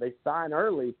year. They sign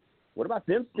early. What about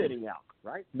them sitting out,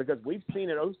 right? Because we've seen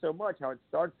it so much, how it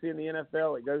starts in the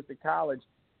NFL, it goes to college,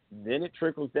 then it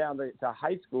trickles down to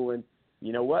high school. And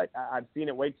you know what? I've seen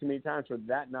it way too many times for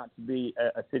that not to be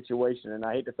a situation. And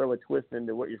I hate to throw a twist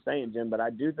into what you're saying, Jim, but I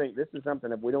do think this is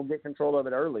something, if we don't get control of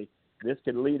it early, this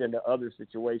could lead into other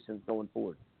situations going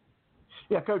forward.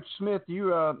 Yeah, Coach Smith,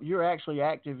 you're actually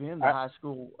active in the high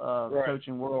school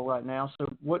coaching world right now.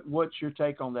 So what's your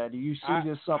take on that? Do you see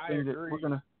this something that we're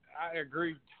going to – I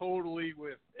agree totally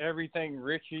with everything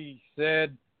Richie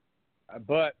said,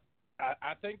 but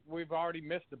I think we've already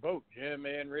missed the boat, Jim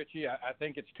and Richie. I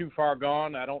think it's too far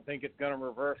gone. I don't think it's going to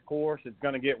reverse course. It's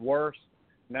going to get worse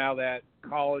now that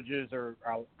colleges are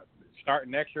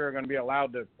starting next year are going to be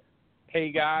allowed to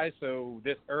pay guys. So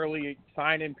this early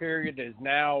sign-in period is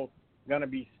now going to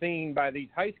be seen by these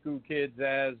high school kids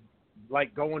as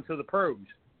like going to the pros.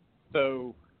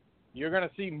 So you're going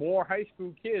to see more high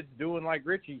school kids doing like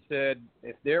Richie said.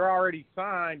 If they're already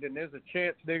signed and there's a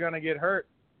chance they're going to get hurt,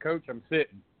 Coach, I'm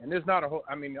sitting. And there's not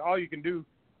all you can do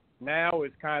now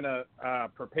is kind of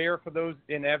prepare for those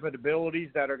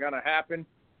inevitabilities that are going to happen.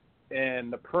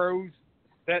 And the pros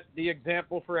set the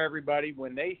example for everybody.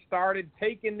 When they started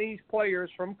taking these players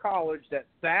from college that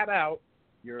sat out,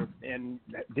 and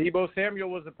Deebo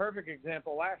Samuel was a perfect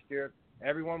example last year.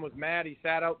 Everyone was mad he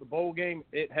sat out the bowl game.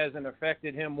 It hasn't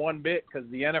affected him one bit because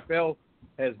the NFL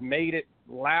has made it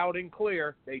loud and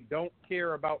clear. They don't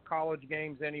care about college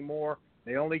games anymore.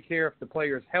 They only care if the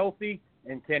player's healthy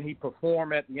and can he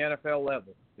perform at the NFL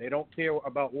level. They don't care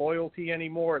about loyalty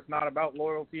anymore. It's not about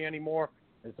loyalty anymore.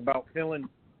 It's about filling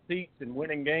seats and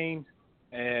winning games,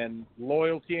 and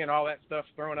loyalty and all that stuff's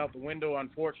thrown out the window,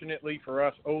 unfortunately, for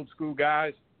us old school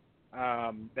guys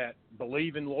that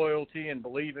believe in loyalty and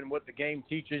believe in what the game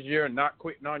teaches you and not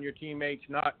quitting on your teammates,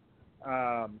 not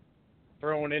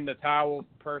throwing in the towel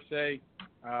per se.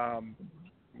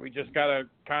 We just got to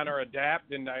kind of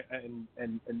adapt, and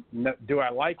do I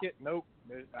like it? Nope.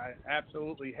 I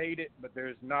absolutely hate it, but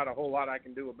there's not a whole lot I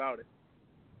can do about it.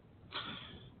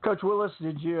 Coach Willis,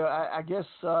 did you? I guess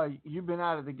you've been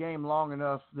out of the game long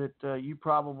enough that you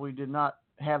probably did not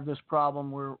have this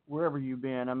problem wherever you've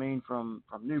been. I mean, from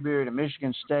Newberry to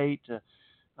Michigan State to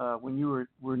when you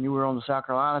were on the South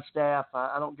Carolina staff.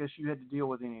 I don't guess you had to deal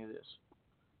with any of this.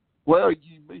 Well,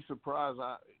 you'd be surprised.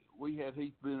 We had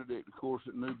Heath Benedict, of course,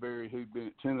 at Newberry, who'd been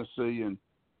at Tennessee and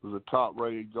was a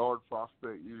top-rated guard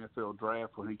prospect in the NFL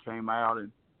draft when he came out.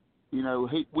 And, you know,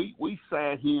 we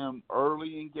sat him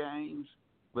early in games,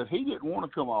 but he didn't want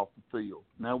to come off the field.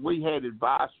 Now, we had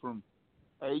advice from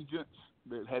agents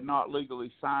that had not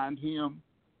legally signed him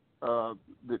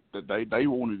that they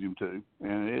wanted him to.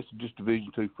 And it's just Division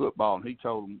II football, and he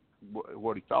told them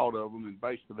what he thought of them, and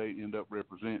basically they ended up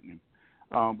representing him.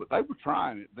 But they were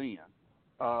trying it then.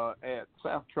 At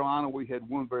South Carolina, we had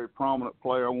one very prominent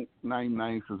player. I won't name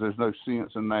names because there's no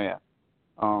sense in that.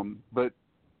 But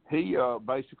he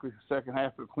basically, the second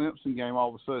half of the Clemson game, all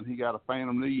of a sudden he got a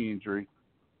phantom knee injury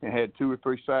and had 2 or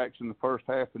 3 sacks in the first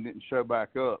half and didn't show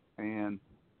back up. And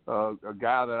a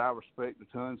guy that I respect a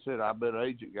ton said, I bet an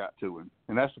agent got to him.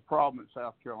 And that's the problem in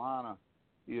South Carolina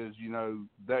is, you know,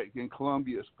 that in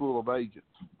Columbia it's full of agents.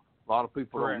 A lot of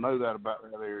people don't know that about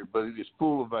that area, but it is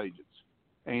full of agents.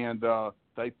 And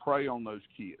they prey on those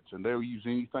kids, and they'll use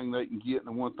anything they can get. And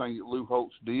the one thing that Lou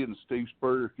Holtz did and Steve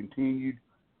Spurrier continued,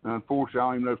 and unfortunately, I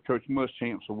don't even know if Coach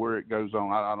Muschamp's or where it goes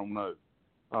on. I don't know.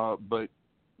 But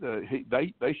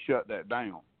they shut that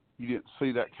down. You didn't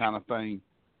see that kind of thing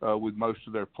with most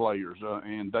of their players,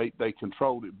 and they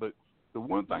controlled it. But the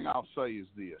one thing I'll say is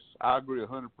this. I agree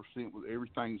 100% with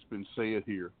everything that's been said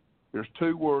here. There's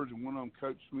 2 words, and one of them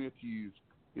Coach Smith used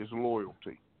is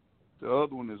loyalty. The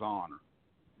other one is honor.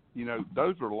 You know,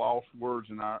 those are lost words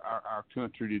in our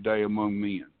country today among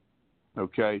men,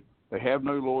 okay? They have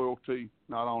no loyalty,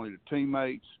 not only to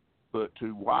teammates, but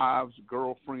to wives,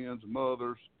 girlfriends,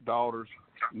 mothers, daughters,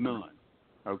 none,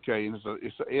 okay? And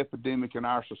it's an epidemic in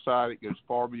our society. It goes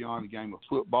far beyond the game of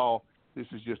football. This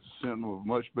is just a symptom of a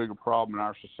much bigger problem in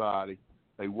our society.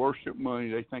 They worship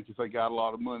money. They think if they got a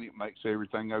lot of money, it makes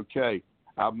everything okay.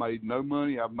 I've made no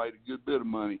money. I've made a good bit of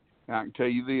money. And I can tell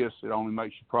you this, it only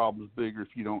makes your problems bigger if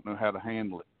you don't know how to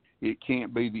handle it. It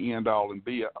can't be the end-all and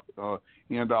be-all,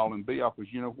 because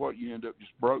you know what? You end up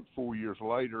just broke 4 years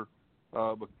later,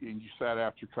 and you sat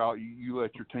after college. You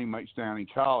let your teammates down in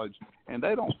college, and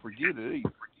they don't forget it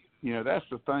either. You know, that's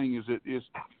the thing is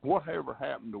whatever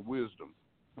happened to wisdom.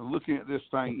 And looking at this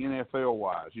thing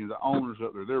NFL-wise, you know, the owners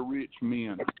up there, they're rich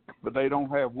men, but they don't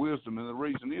have wisdom. And the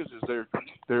reason is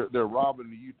they're robbing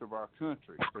the youth of our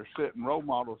country. They're setting role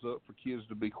models up for kids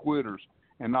to be quitters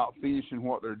and not finishing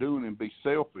what they're doing and be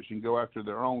selfish and go after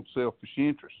their own selfish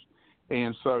interests.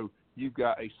 And so you've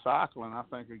got a cycle, and I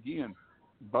think, again,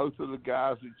 both of the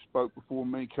guys that spoke before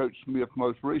me, Coach Smith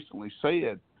most recently,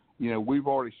 said, you know, we've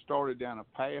already started down a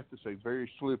path that's a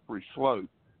very slippery slope.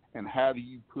 And how do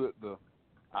you put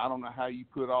I don't know how you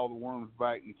put all the worms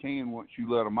back in the can once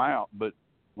you let them out, but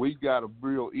we've got a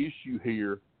real issue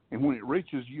here. And when it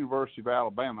reaches University of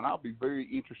Alabama, and I'll be very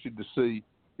interested to see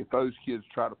if those kids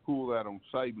try to pull that on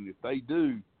Saban. If they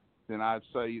do, then I'd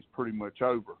say it's pretty much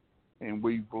over, and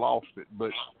we've lost it.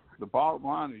 But the bottom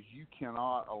line is you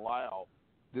cannot allow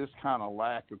this kind of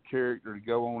lack of character to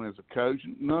go on as a coach.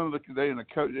 There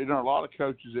are a lot of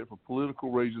coaches that for political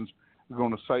reasons are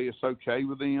going to say it's okay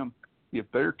with them. If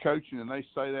they're coaching and they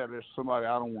say that, there's somebody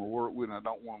I don't want to work with, and I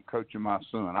don't want them coaching my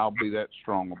son. I'll be that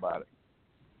strong about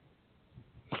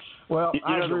it. Well,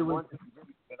 I agree with you.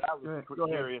 That I was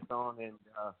curious on, and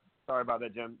sorry about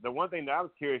that, Jim. The one thing that I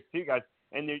was curious too, guys,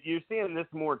 and you're seeing this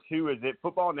more too, is that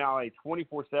football now a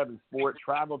 24/7 sport,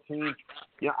 travel teams.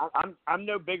 You know, I'm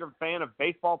no bigger fan of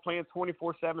baseball playing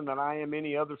 24/7 than I am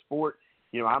any other sport.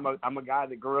 You know, I'm a guy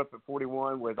that grew up at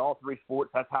 41 with all three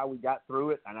sports. That's how we got through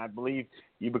it, and I believe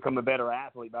you become a better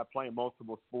athlete by playing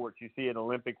multiple sports. You see it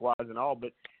Olympic-wise and all,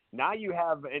 but now you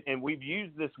have, and we've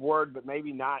used this word, but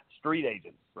maybe not, street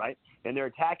agents, right? And they're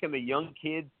attacking the young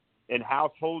kids in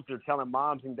households. They're telling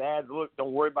moms and dads, look,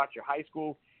 don't worry about your high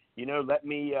school. You know, let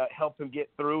me help them get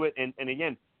through it. And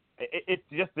again, it's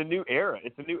just a new era.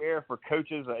 It's a new era for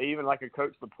coaches, even like a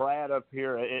Coach LaPrade up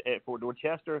here at Fort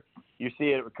Dorchester. You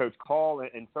see it with Coach Call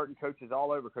and certain coaches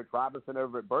all over, Coach Robinson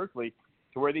over at Berkeley,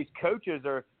 to where these coaches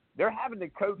they're having to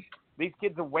coach these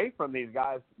kids away from these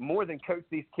guys more than coach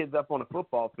these kids up on a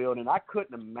football field. And I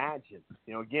couldn't imagine,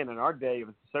 you know, again, in our day, if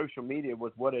social media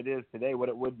was what it is today, what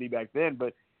it would be back then.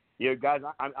 But, you know, guys,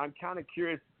 I'm kind of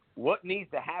curious, what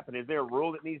needs to happen? Is there a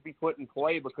rule that needs to be put in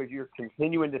play, because you're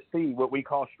continuing to see what we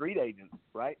call street agents,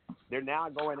 right? They're now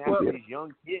going after these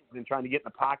young kids and trying to get in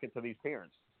the pockets of these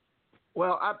parents.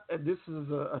 Well, this is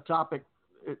a topic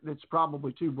that's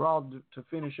probably too broad to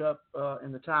finish up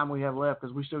in the time we have left,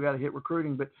 because we still got to hit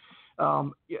recruiting. But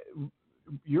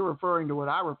you're referring to what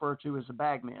I refer to as the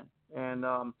bagmen. And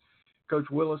Coach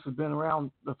Willis has been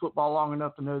around the football long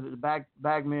enough to know that the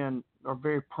bagmen are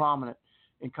very prominent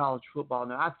in college football.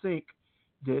 Now, I think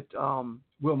that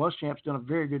Will Muschamp's done a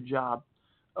very good job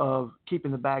of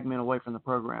keeping the bagmen away from the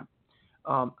program.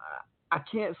 I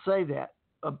can't say that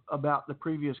about the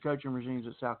previous coaching regimes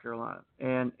at South Carolina,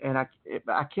 and I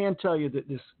can tell you that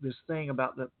this thing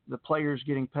about the players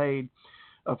getting paid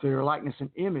for their likeness and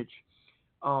image,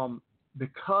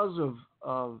 because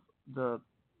of the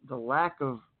lack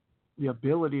of the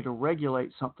ability to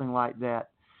regulate something like that,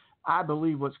 I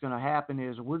believe what's going to happen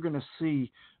is we're going to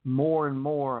see more and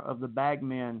more of the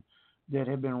bagmen that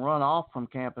have been run off from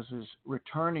campuses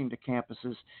returning to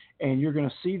campuses, and you're going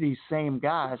to see these same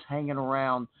guys hanging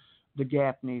around the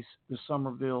Gaffneys, the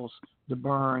Somervilles, the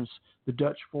Burns, the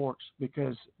Dutch Forks,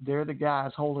 because they're the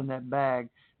guys holding that bag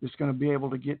that's going to be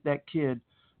able to get that kid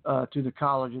to the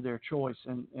college of their choice.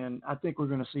 And I think we're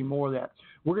going to see more of that.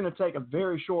 We're going to take a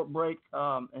very short break,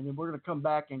 and then we're going to come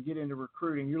back and get into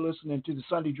recruiting. You're listening to the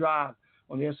Sunday Drive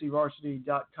on the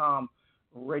scvarsity.com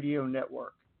radio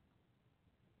network.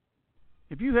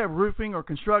 If you have roofing or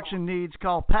construction needs,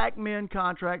 call Pac-Men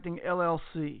Contracting,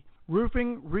 LLC.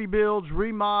 Roofing, rebuilds,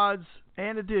 remods,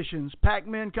 and additions,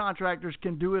 Pac-Men Contractors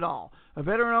can do it all. A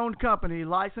veteran-owned company,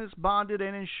 licensed, bonded,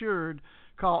 and insured.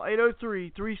 Call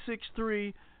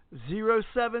 803-363-0739.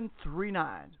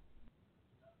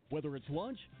 Whether it's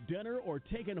lunch, dinner, or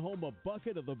taking home a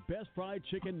bucket of the best fried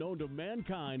chicken known to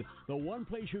mankind, the one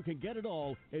place you can get it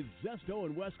all is Zesto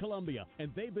in West Columbia.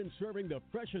 And they've been serving the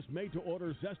freshest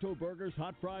made-to-order Zesto burgers,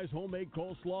 hot fries, homemade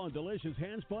coleslaw, and delicious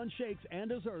hand-spun shakes and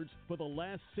desserts for the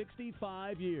last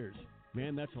 65 years.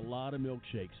 Man, that's a lot of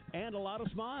milkshakes and a lot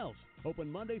of smiles. Open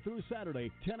Monday through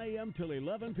Saturday, 10 a.m. till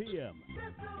 11 p.m.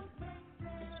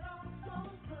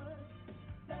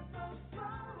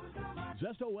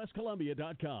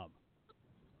 ZestoWestColumbia.com.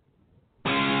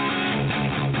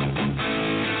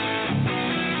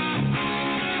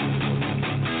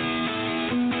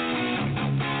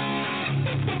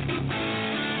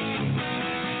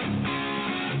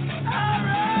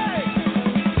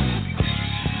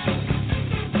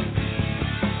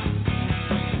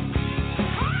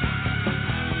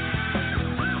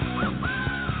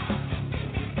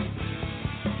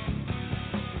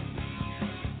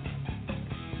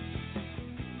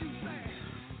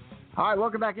 All right,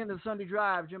 welcome back into the Sunday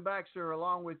Drive. Jim Baxter,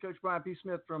 along with Coach Brian P.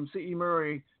 Smith from C.E.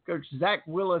 Murray, Coach Zach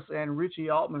Willis, and Richie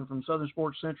Altman from Southern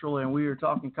Sports Central, and we are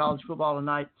talking college football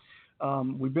tonight.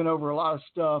 We've been over a lot of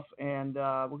stuff, and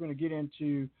we're going to get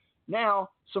into now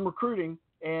some recruiting.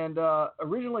 And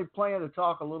originally planned to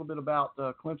talk a little bit about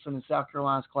Clemson and South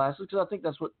Carolina's classes, because I think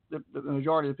that's what the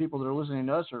majority of the people that are listening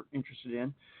to us are interested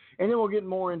in. And then we'll get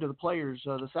more into the players,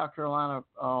 the South Carolina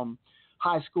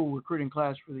high school recruiting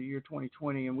class for the year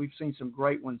 2020, and we've seen some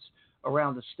great ones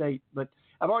around the state. But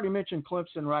I've already mentioned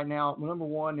Clemson right now, number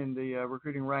one in the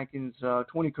recruiting rankings,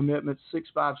 20 commitments, 6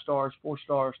 5-stars, 4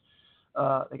 stars.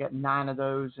 They got 9 of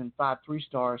those and 5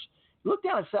 3-stars. Look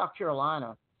down at South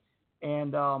Carolina,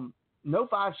 and no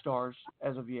 5-stars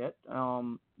as of yet.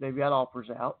 They've got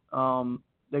offers out.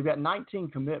 They've got 19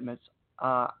 commitments.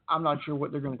 I'm not sure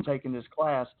what they're going to take in this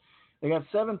class. They got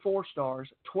 7 4-stars,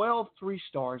 12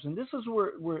 3-stars, and this is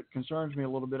where it concerns me a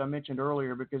little bit. I mentioned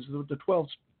earlier, because the 12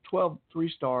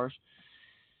 3-stars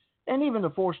and even the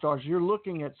 4-stars, you're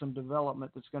looking at some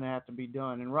development that's going to have to be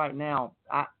done. And right now,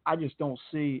 I just don't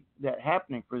see that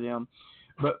happening for them.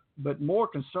 But more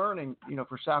concerning,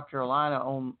 for South Carolina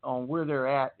on where they're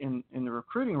at in the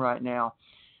recruiting right now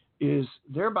is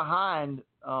they're behind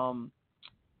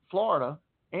Florida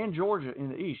and Georgia in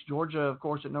the East. Georgia, of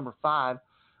course, at number 5.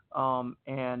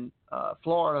 And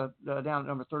Florida down at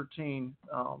number 13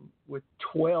 with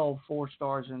 12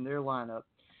 4-stars in their lineup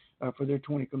for their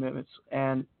 20 commitments.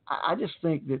 And I just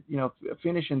think that,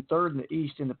 finishing third in the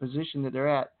East in the position that they're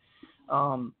at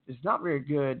is not very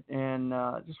good. And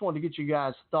just wanted to get you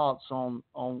guys' thoughts on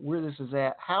where this is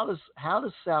at. How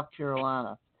does South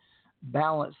Carolina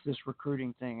balance this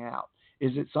recruiting thing out?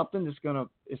 Is it something that's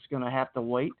gonna have to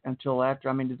wait until after?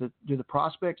 I mean, do the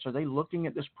prospects, are they looking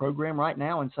at this program right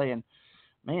now and saying,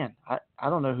 "Man, I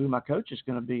don't know who my coach is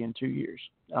going to be in 2 years,"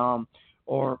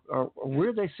 or where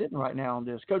are they sitting right now on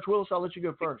this? Coach Willis, I'll let you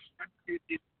go first.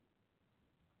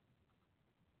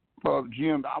 Well,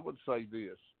 Jim, I would say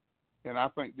this, and I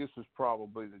think this is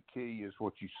probably the key, is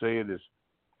what you said, is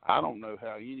I don't know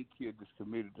how any kid that's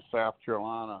committed to South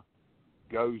Carolina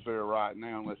goes there right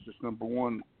now unless it's, number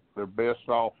one, their best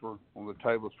offer on the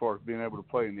table as far as being able to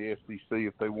play in the SEC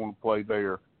if they want to play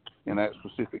there in that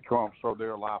specific conference, or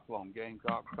they're a lifelong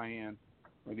Gamecock fan,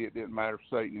 and it didn't matter if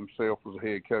Satan himself was a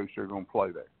head coach, they're going to play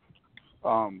there.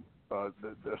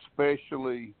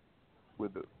 Especially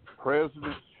with the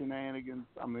president's shenanigans,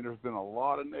 I mean, there's been a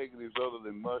lot of negatives other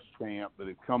than Muschamp that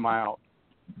have come out.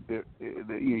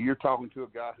 You're talking to a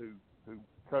guy who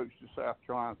coached at South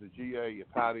Carolina as a GA,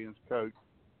 a tight ends coach,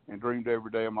 and dreamed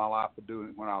every day of my life of doing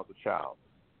it when I was a child.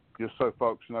 Just so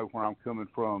folks know where I'm coming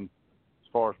from as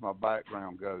far as my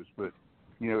background goes. But,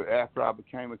 after I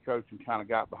became a coach and kind of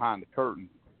got behind the curtain,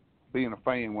 being a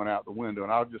fan went out the window.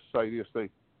 And I'll just say this,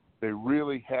 they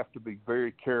really have to be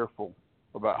very careful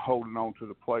about holding on to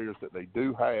the players that they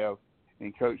do have.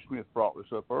 And Coach Smith brought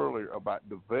this up earlier about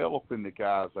developing the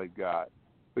guys they've got,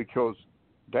 because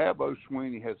Dabo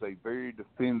Swinney has a very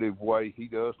definitive way he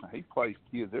does. Now, he plays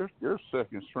kids. There's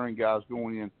second-string guys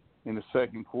going in the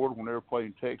second quarter when they were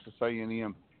playing Texas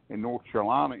A&M and North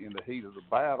Carolina in the heat of the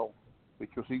battle,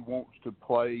 because he wants to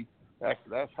play.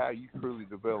 That's how you truly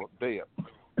develop depth.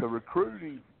 The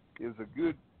recruiting is a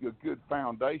good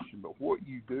foundation, but what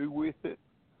you do with it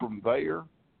from there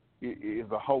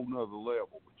is a whole nother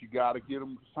level. But you got to get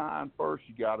them to sign first.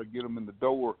 You got to get them in the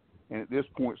door. And at this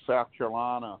point, South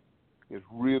Carolina is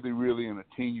really, really in a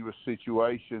tenuous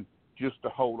situation just to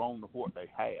hold on to what they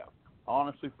have.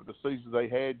 Honestly, for the season they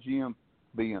had, Jim,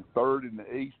 being third in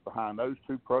the East behind those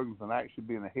two programs and actually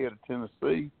being ahead of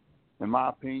Tennessee, in my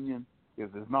opinion, is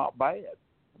not bad.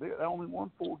 They only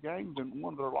won 4 games, and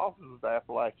one of their losses was to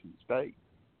Appalachian State.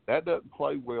 That doesn't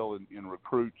play well in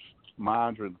recruits'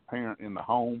 minds or in the parent in the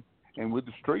home, and with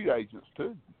the street agents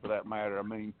too, for that matter. I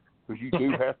mean, because you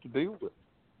do have to deal with it.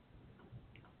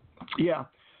 Yeah.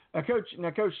 Now,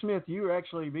 Coach Smith, you are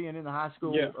actually being in the high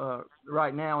school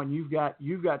right now, and you've got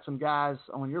some guys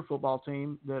on your football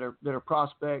team that are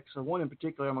prospects. So one in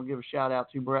particular, I'm gonna give a shout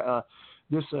out to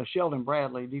this Sheldon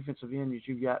Bradley, defensive end that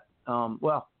you've got.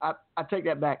 I take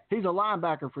that back. He's a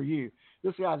linebacker for you.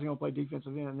 This guy's going to play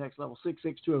defensive end at the next level,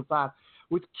 6'6", 205.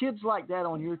 With kids like that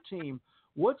on your team,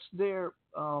 what's the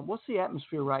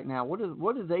atmosphere right now? What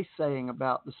are they saying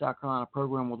about the South Carolina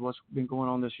program with what's been going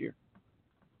on this year?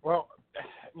 Well,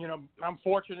 I'm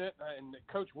fortunate, and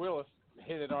Coach Willis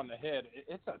hit it on the head.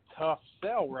 It's a tough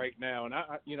sell right now, and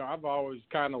I've always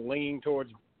kind of leaned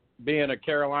towards being a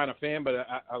Carolina fan, but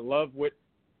I love what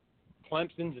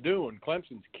Clemson's doing.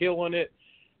 Clemson's killing it.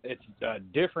 It's a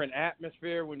different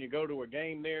atmosphere when you go to a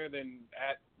game there than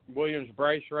at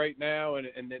Williams-Brice right now, and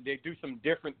they do some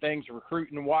different things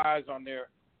recruiting-wise on their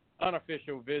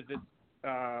unofficial visits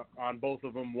on both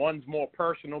of them. One's more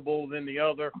personable than the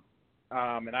other,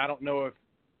 and I don't know if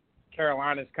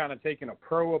Carolina's kind of taking a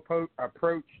pro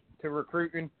approach to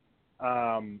recruiting,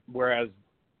 whereas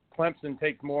Clemson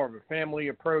takes more of a family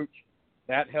approach.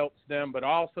 That helps them, but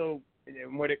also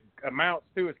what it amounts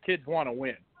to is kids want to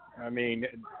win. I mean,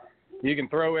 you can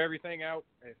throw everything out.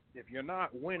 If you're not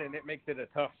winning, it makes it a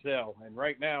tough sell. And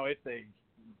right now, it's a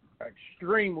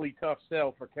extremely tough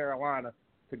sell for Carolina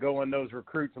to go in those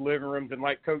recruits' living rooms. And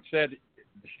like Coach said,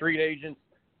 the street agents,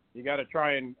 you got to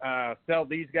try and sell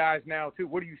these guys now too.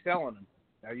 What are you selling them?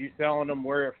 Are you selling them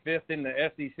we're fifth in the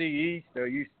SEC East?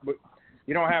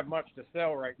 You don't have much to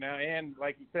sell right now. And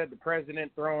like you said, the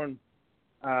president throwing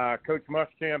Coach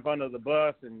Muschamp under the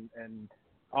bus and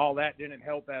all that didn't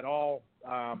help at all.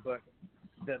 But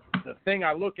the thing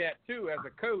I look at, too, as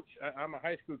a coach, I'm a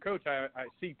high school coach, I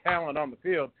see talent on the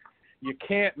field. You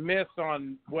can't miss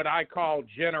on what I call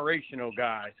generational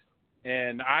guys.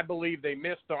 And I believe they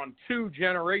missed on 2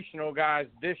 generational guys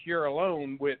this year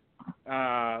alone with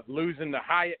losing the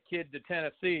Hyatt kid to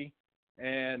Tennessee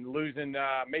and losing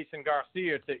Mason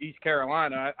Garcia to East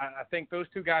Carolina. I think those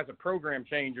 2 guys are program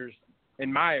changers,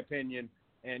 in my opinion.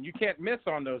 And you can't miss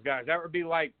on those guys. That would be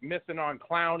like missing on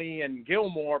Clowney and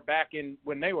Gilmore back in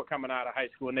when they were coming out of high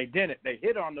school, and they didn't. They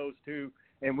hit on those 2,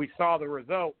 and we saw the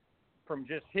result from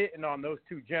just hitting on those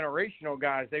 2 generational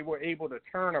guys. They were able to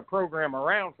turn a program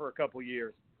around for a couple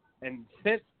years. And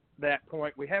since that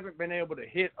point, we haven't been able to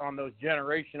hit on those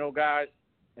generational guys,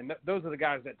 and those are the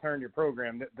guys that turn your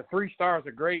program. The 3 stars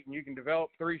are great, and you can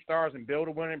develop 3 stars and build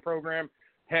a winning program.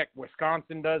 Heck,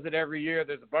 Wisconsin does it every year.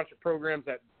 There's a bunch of programs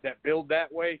that build that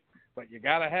way, but you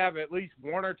got to have at least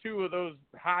 1 or 2 of those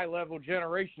high-level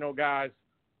generational guys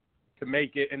to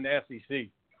make it in the SEC.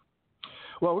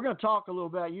 Well, we're going to talk a little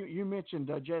bit. You mentioned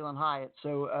Jalen Hyatt,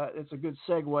 so it's a good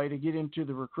segue to get into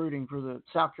the recruiting for the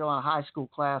South Carolina high school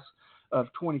class of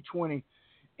 2020.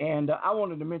 And I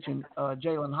wanted to mention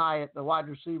Jalen Hyatt, the wide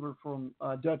receiver from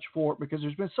Dutch Fort, because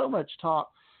there's been so much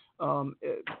talk.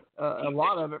 A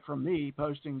lot of it from me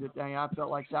posting that dang, I felt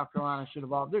like South Carolina should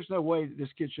have offered. There's no way that this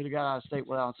kid should have got out of state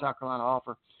without a South Carolina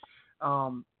offer.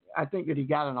 I think that he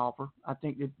got an offer. I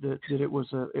think that it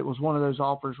was one of those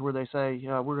offers where they say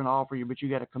we're going to offer you, but you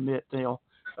got to commit to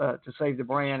save the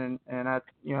brand. And I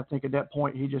think at that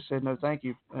point he just said no, thank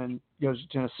you, and goes to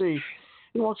Tennessee.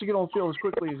 He wants to get on the field as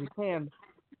quickly as he can.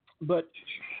 But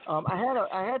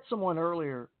I had someone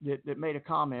earlier that made a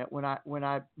comment when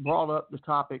I brought up the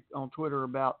topic on Twitter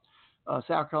about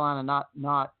South Carolina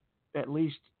not at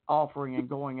least offering and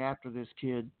going after this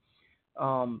kid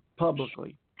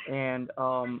publicly. And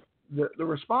the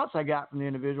response I got from the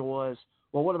individual was,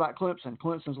 well, what about Clemson?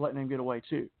 Clemson's letting him get away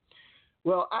too.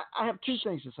 Well, I have 2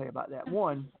 things to say about that.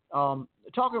 One,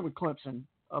 talking with Clemson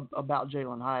about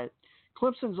Jalen Hyatt,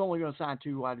 Clemson's only going to sign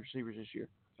 2 wide receivers this year.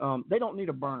 They don't need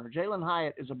a burner. Jalen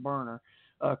Hyatt is a burner.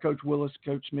 Coach Willis,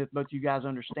 Coach Smith, both you guys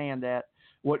understand that.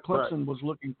 What Clemson was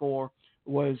looking for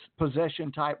was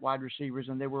possession-type wide receivers,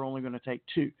 and they were only going to take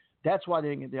 2. That's why they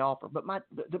didn't get the offer. But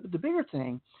the bigger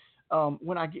thing,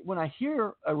 when I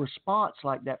hear a response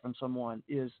like that from someone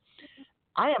is,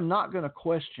 I am not going to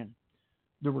question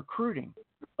the recruiting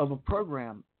of a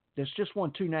program that's just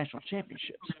won 2 national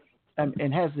championships.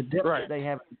 And has the depth that they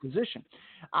have in the position.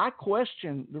 I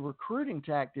question the recruiting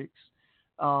tactics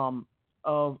of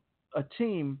a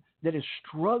team that is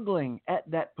struggling at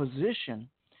that position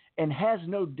and has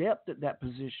no depth at that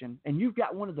position, and you've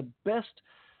got one of the best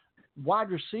wide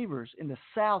receivers in the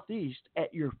Southeast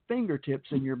at your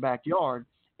fingertips in your backyard,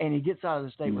 and he gets out of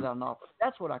the state without an offer.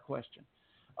 That's what I question.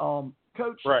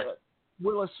 Coach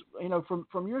Willis,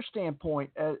 from your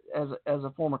standpoint as a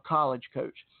former college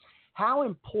coach, how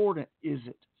important is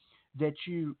it that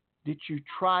you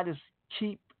try to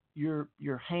keep your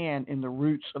hand in the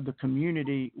roots of the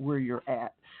community where you're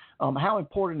at? How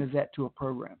important is that to a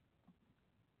program?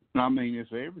 I mean,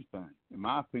 it's everything. In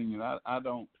my opinion, I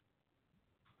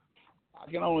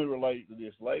can only relate to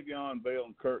this. Le'Veon Bell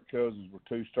and Kirk Cousins were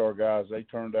 2-star guys. They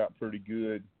turned out pretty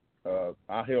good.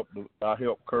 I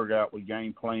helped Kirk out with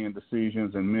game plan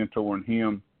decisions and mentoring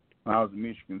him. When I was at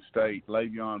Michigan State,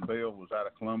 Le'Veon Bell was out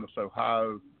of Columbus,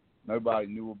 Ohio. Nobody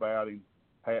knew about him.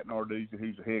 Pat Narduzzi,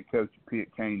 he's the head coach at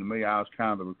Pitt, came to me. I was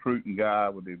kind of the recruiting guy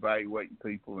with evaluating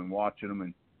people and watching them,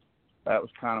 and that was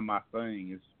kind of my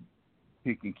thing, is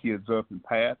picking kids up. And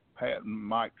Pat and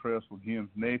Mike Tressel,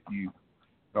 Jim's nephew,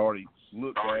 already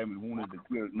looked at him and wanted to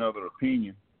get another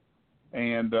opinion.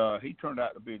 And he turned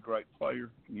out to be a great player.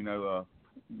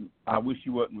 I wish he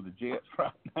wasn't with the Jets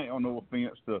right now. No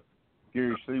offense to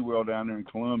Gary Sewell down there in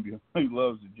Columbia, who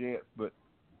loves the Jets. But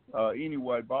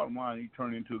anyway, bottom line, he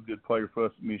turned into a good player for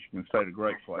us at Michigan State, a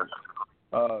great player.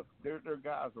 There are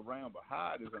guys around, but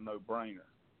Hyde is a no-brainer.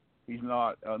 He's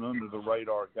not an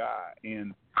under-the-radar guy.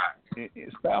 And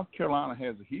South Carolina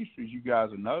has a history, as you guys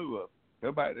know of.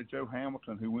 Go back to Joe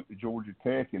Hamilton, who went to Georgia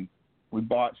Tech, and we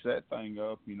botched that thing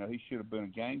up. You know, he should have been a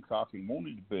Gamecock and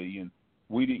wanted to be, and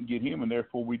we didn't get him, and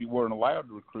therefore we weren't allowed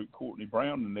to recruit Courtney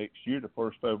Brown the next year, the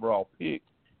first overall pick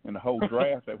in the whole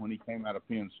draft when he came out of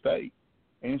Penn State.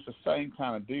 And it's the same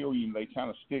kind of deal. They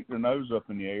kind of stick their nose up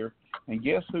in the air. And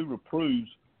guess who approves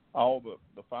all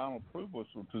the final approvals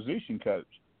for position coach?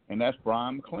 And that's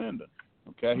Brian McClendon.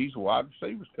 Okay, he's a wide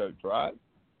receivers coach, right?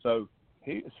 So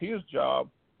it's his job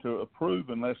to approve,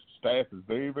 unless the staff is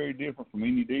very, very different from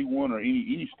any D1 or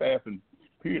any staffing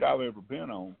period I've ever been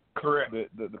on. Correct.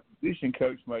 The position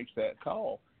coach makes that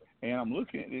call. And I'm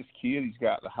looking at this kid. He's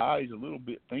got the high. He's a little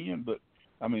bit thin, but,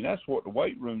 I mean, that's what the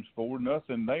weight room's for.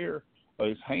 Nothing there.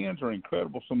 His hands are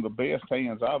incredible. Some of the best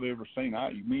hands I've ever seen.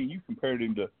 You compared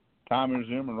him to Tommy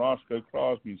Zimmerman, Roscoe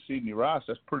Crosby, and Sidney Rice.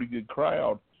 That's a pretty good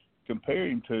crowd to compare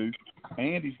him to.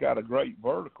 And he's got a great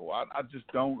vertical. I just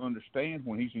don't understand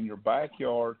when he's in your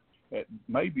backyard at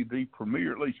maybe the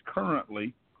premier, at least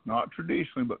currently, not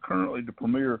traditionally, but currently the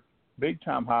premier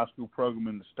big-time high school program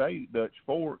in the state at Dutch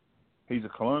Fork. He's a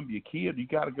Columbia kid. You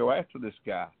got to go after this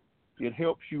guy. It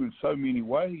helps you in so many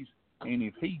ways. And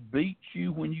if he beats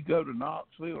you when you go to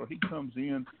Knoxville, or he comes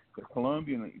in to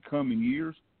Columbia in the coming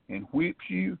years and whips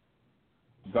you,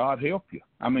 God help you.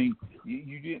 I mean,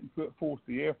 you didn't put forth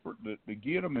the effort to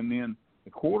get him. And then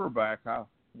the quarterback, I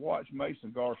watched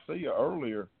Mason Garcia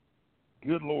earlier.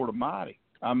 Good Lord Almighty.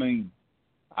 I mean,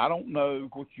 I don't know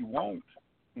what you want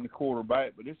in a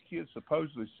quarterback, but this kid's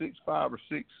supposedly 6'5" or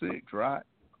 6'6", right?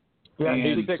 Yeah,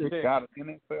 and he's 6'6". Got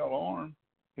an NFL arm.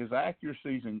 His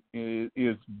accuracy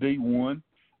is D1.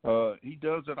 He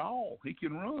does it all. He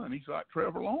can run. He's like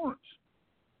Trevor Lawrence.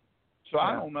 So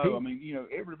I don't know. I mean,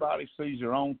 everybody sees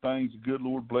their own things. The good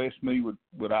Lord bless me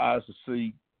with eyes to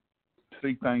see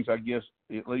things, I guess,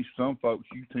 at least some folks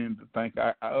you tend to think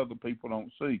other people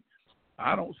don't see.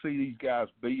 I don't see these guys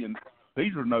being –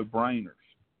 these are no-brainers.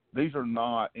 These are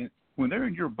not – when they're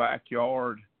in your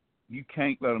backyard, you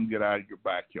can't let them get out of your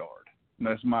backyard. And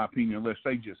that's my opinion, unless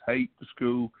they just hate the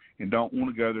school and don't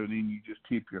want to go there, and then you just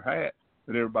tip your hat.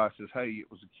 But everybody says, hey, it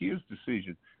was the kid's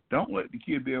decision. Don't let the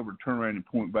kid be able to turn around and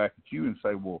point back at you and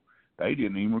say, well, they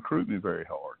didn't even recruit me very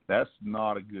hard. That's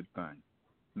not a good thing.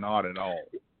 Not at all.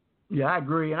 Yeah, I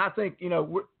agree. And I think,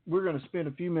 we're going to spend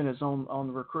a few minutes on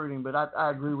the recruiting, but I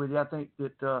agree with you. I think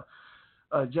that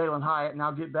Jalen Hyatt, and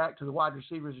I'll get back to the wide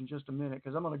receivers in just a minute,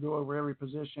 because I'm going to go over every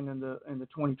position in the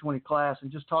 2020 class and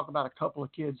just talk about a couple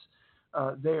of kids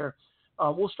there.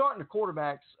 We'll start in the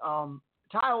quarterbacks.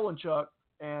 Ty Olenchuk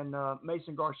and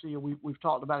Mason Garcia, we've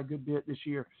talked about a good bit this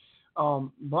year.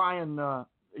 Brian,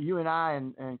 you and I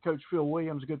and Coach Phil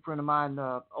Williams, a good friend of mine,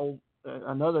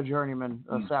 another journeyman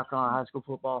of South Carolina high school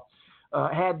football,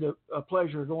 had the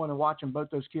pleasure of going and watching both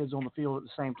those kids on the field at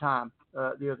the same time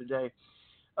the other day.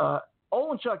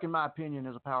 Olenchuk, in my opinion,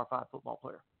 is a Power 5 football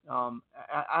player.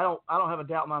 I don't have a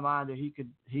doubt in my mind that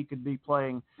he could be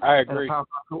playing. I agree. At a Power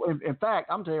 5 school. In fact,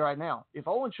 I'm telling you right now, if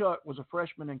Olenchuk was a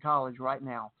freshman in college right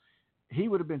now, he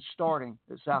would have been starting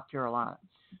at South Carolina.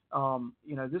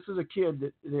 This is a kid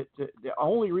that the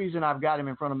only reason I've got him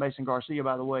in front of Mason Garcia,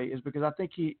 by the way, is because I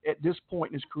think he, at this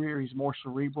point in his career, he's more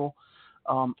cerebral.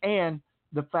 And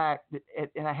the fact that,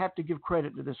 and I have to give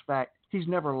credit to this fact, he's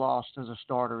never lost as a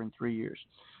starter in 3 years.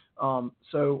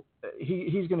 So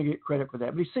he's going to get credit for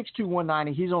that. But he's 6'2",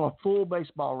 190. He's on a full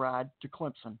baseball ride to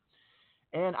Clemson.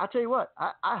 And I tell you what,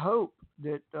 I hope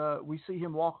that we see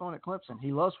him walk on at Clemson.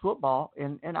 He loves football,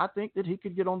 and I think that he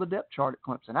could get on the depth chart at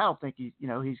Clemson. I don't think he's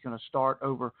going to start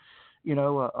over,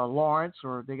 a Lawrence,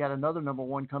 or they got another number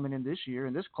one coming in this year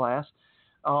in this class.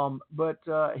 But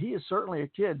he is certainly a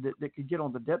kid that could get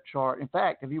on the depth chart. In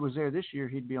fact, if he was there this year,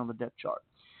 he'd be on the depth chart.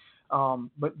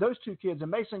 But those two kids,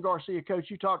 and Mason Garcia, Coach,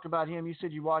 you talked about him. You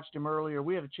said you watched him earlier.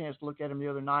 We had a chance to look at him the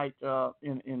other night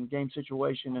in game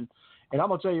situation, and I'm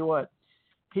gonna tell you what,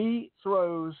 he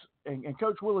throws. And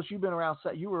Coach Willis, you were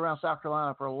around South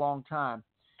Carolina for a long time.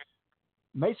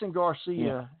 Mason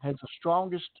Garcia has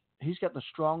he's got the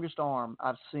strongest arm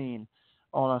I've seen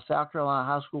on a South Carolina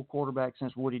high school quarterback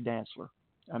since Woody Dantzler.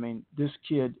 I mean, this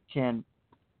kid can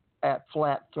at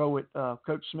flat throw it.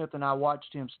 Coach Smith and I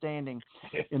watched him standing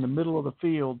in the middle of the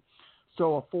field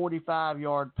throw a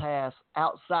 45-yard pass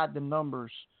outside the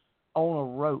numbers on a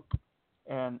rope.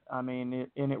 And, I mean,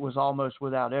 it was almost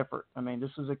without effort. I mean,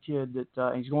 this is a kid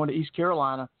that he's going to East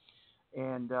Carolina,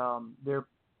 and they're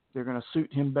They're going to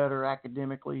suit him better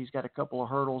academically. He's got a couple of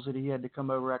hurdles that he had to come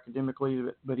over academically,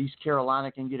 but East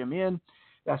Carolina can get him in.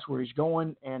 That's where he's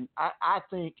going. And I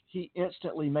think he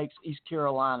instantly makes East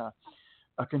Carolina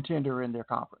a contender in their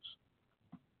conference.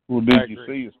 Well, did you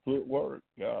see his footwork?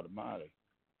 God almighty.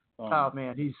 Oh,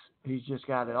 man, he's just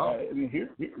got it all. I mean, here's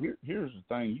the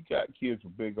thing. You got kids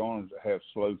with big arms that have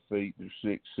slow feet.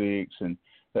 They're 6'6", and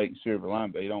they can serve a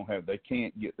line, but they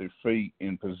can't get their feet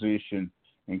in position.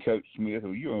 And Coach Smith,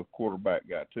 who you're a quarterback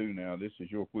guy too now, this is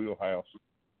your wheelhouse.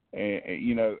 And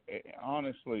you know,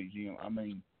 honestly, Jim, I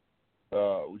mean,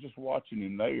 we're just watching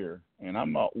him there, and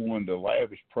I'm not one to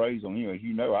lavish praise on him. As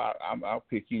you know, I'll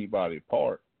pick anybody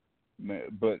apart.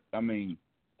 But, I mean,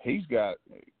 he's got –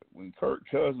 when Kirk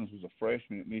Cousins was a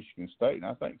freshman at Michigan State, and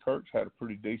I think Kirk's had a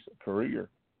pretty decent career,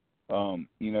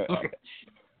 you know,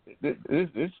 this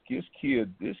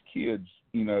kid's,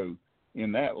 you know,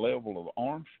 in that level of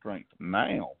arm strength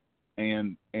now,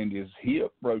 and his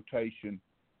hip rotation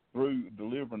through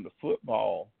delivering the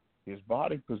football, his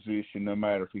body position, no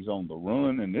matter if he's on the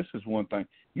run, and this is one thing,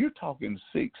 you're talking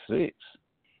 6'6". The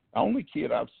only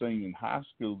kid I've seen in high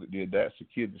school that did that's a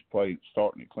kid that's played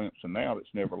starting at Clemson now that's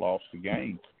never lost a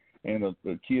game. And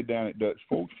the kid down at Dutch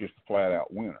Fork's just a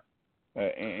flat-out winner.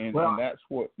 And that's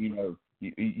what, you know,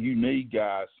 you need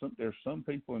guys. There's some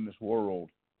people in this world,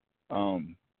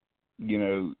 you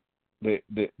know, that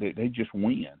they just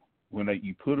win. When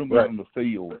you put them on the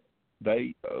field,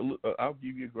 I'll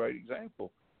give you a great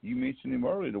example. You mentioned him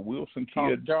earlier, the Wilson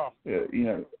kid. You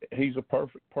know, he's a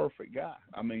perfect guy.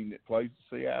 I mean, that plays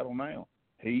for Seattle now.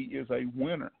 He is a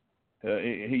winner.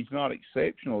 He's not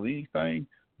exceptional at anything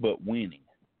but winning.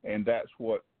 And that's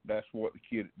what the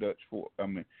kid at Dutch Fork. I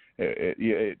mean,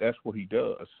 that's what he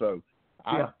does. So,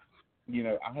 you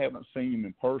know, I haven't seen him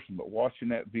in person, but watching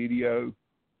that video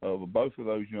of both of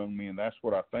those young men, that's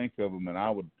what I think of them. And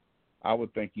I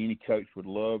would think any coach would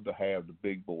love to have the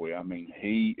big boy. I mean,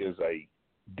 he is a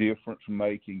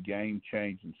difference-making,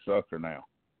 game-changing sucker now.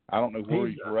 I don't know where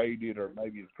he's rated, or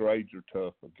maybe his grades are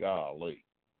tough, but golly.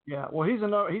 Yeah, well, he's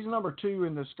number 2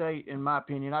 in the state, in my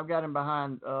opinion. I've got him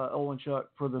behind Olenchuk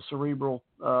for the cerebral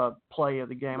play of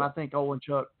the game. I think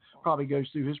Olenchuk probably goes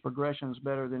through his progressions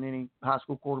better than any high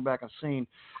school quarterback I've seen.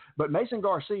 But Mason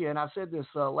Garcia, and I said this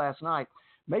last night,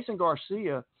 Mason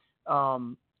Garcia,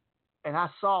 and I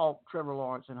saw Trevor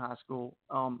Lawrence in high school.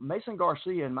 Mason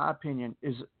Garcia, in my opinion,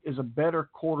 is a better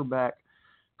quarterback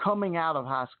coming out of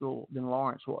high school than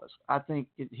Lawrence was. I think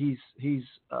he's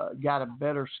got a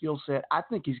better skill set. I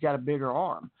think he's got a bigger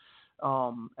arm.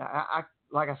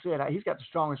 Like I said, he's got the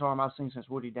strongest arm I've seen since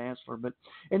Woody Dantzler.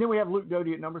 And then we have Luke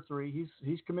Doty at number 3.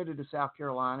 He's committed to South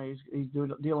Carolina. He's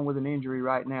dealing with an injury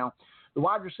right now. The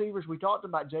wide receivers, we talked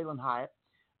about Jalen Hyatt.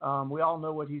 We all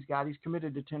know what he's got. He's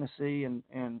committed to Tennessee, and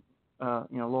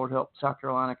you know, Lord help South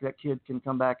Carolina. That kid can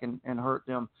come back and hurt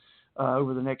them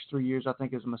over the next 3 years. I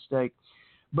think is a mistake.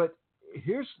 But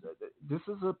this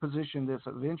is a position that's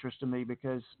of interest to me,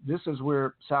 because this is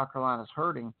where South Carolina's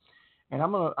hurting, and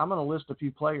I'm gonna list a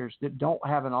few players that don't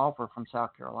have an offer from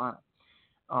South Carolina.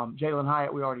 Jalen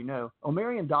Hyatt, we already know.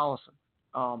 Omarion Dollison,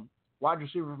 wide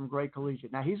receiver from Gray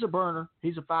Collegiate. Now he's a burner.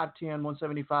 He's a 5'10",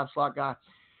 175 slot guy.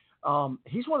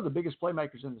 He's one of the biggest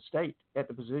playmakers in the state at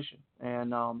the position, and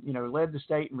you know, led the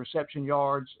state in reception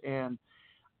yards. And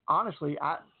honestly,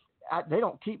 they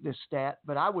don't keep this stat,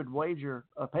 but I would wager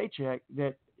a paycheck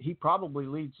that he probably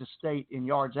leads the state in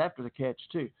yards after the catch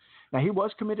too. Now, he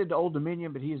was committed to Old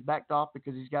Dominion, but he has backed off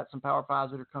because he's got some Power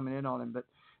 5s that are coming in on him. But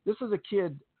this is a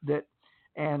kid that,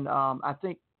 and I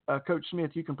think Coach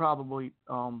Smith, you can probably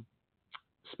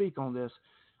speak on this.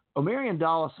 Omarion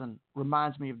Dollison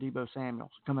reminds me of Debo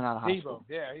Samuels coming out of high school.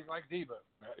 Yeah, he's like Debo.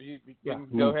 You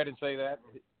can go ahead and say that.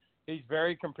 He's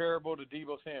very comparable to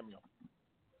Debo Samuel.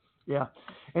 Yeah.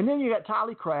 And then you got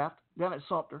Tylee Kraft down at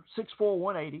Sumter, 6'4",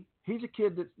 180. He's a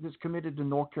kid that's committed to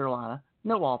North Carolina.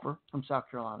 No offer from South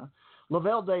Carolina.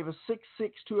 Lavelle Davis, 6'6",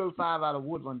 205 out of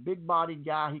Woodland. Big-bodied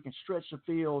guy. He can stretch the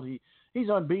field. He's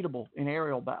unbeatable in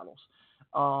aerial battles.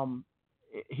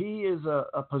 He is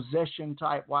a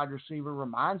possession-type wide receiver.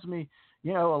 Reminds me,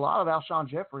 you know, a lot of Alshon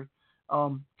Jeffrey.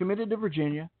 Committed to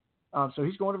Virginia. So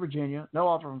he's going to Virginia. No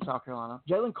offer from South Carolina.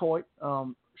 Jalen Coit,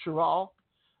 Sherrall.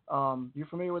 You're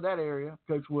familiar with that area.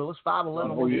 Coach Willis,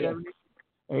 5'11", 170.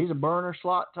 He's a burner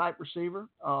slot type receiver.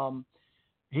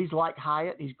 He's like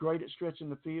Hyatt. He's great at stretching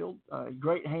the field.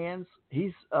 Great hands.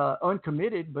 He's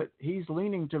uncommitted, but he's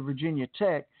leaning to Virginia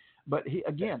Tech. But he,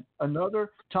 again,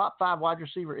 another top 5 wide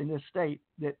receiver in this state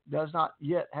that does not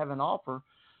yet have an offer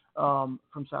from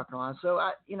South Carolina. So,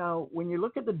 you know, when you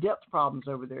look at the depth problems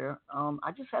over there,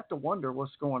 I just have to wonder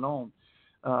what's going on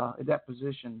at that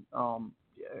position.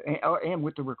 and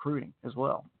with the recruiting as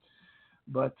well.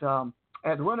 But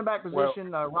at the running back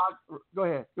position, Rod, go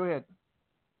ahead.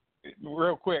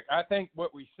 Real quick, I think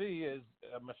what we see is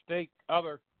a mistake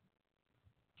other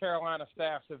Carolina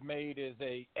staffs have made is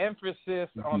a emphasis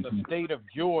on the state of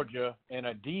Georgia and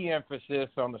a de-emphasis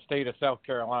on the state of South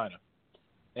Carolina.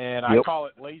 And I call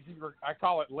it lazy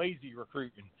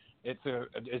recruiting.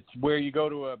 It's where you go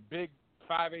to a big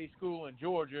 5A school in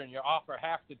Georgia and you offer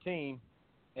half the team,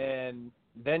 and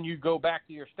then you go back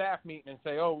to your staff meeting and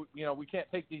say, oh, we can't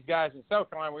take these guys in South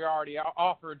Carolina. We already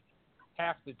offered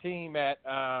half the team at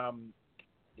Valdosta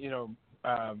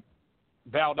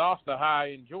High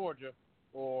in Georgia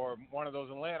or one of those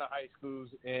Atlanta high schools,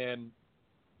 and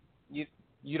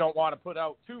you don't want to put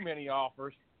out too many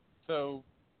offers. So,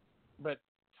 but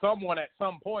someone at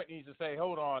some point needs to say,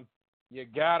 hold on, you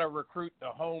got to recruit the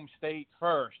home state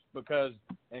first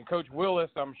and Coach Willis,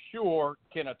 I'm sure,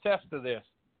 can attest to this.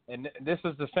 And this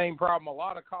is the same problem a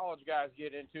lot of college guys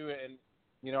get into. And,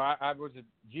 I was a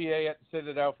GA at the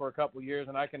Citadel for a couple of years,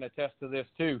 and I can attest to this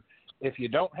too. If you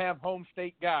don't have home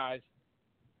state guys,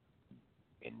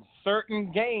 in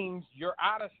certain games, your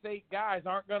out-of-state guys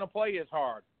aren't going to play as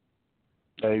hard.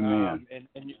 Amen.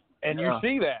 You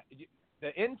see that.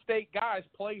 The in-state guys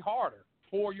play harder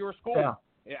for your school.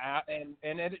 Yeah. And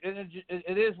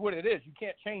it is what it is. You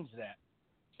can't change that.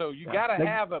 So you got to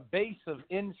have a base of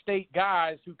in-state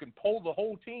guys who can pull the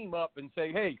whole team up and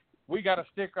say, hey, we got to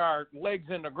stick our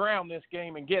legs in the ground this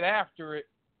game and get after it,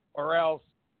 or else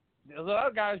the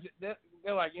other guys, they're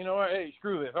like, you know what, hey,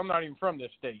 screw this. I'm not even from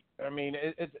this state. I mean,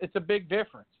 it's a big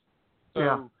difference.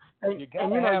 So you got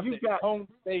to have the home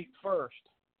state first.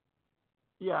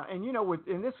 Yeah, and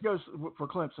and this goes for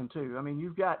Clemson too. I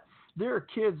mean, there are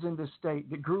kids in this state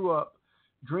that grew up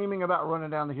dreaming about running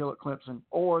down the hill at Clemson,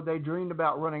 or they dreamed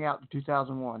about running out to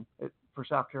 2001 for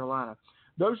South Carolina.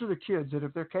 Those are the kids that,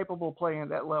 if they're capable of playing at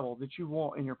that level, that you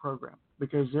want in your program,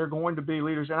 because they're going to be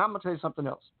leaders. And I'm going to tell you something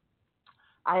else.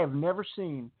 I have never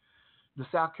seen the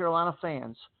South Carolina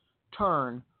fans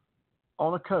turn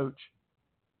on a coach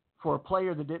for a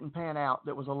player that didn't pan out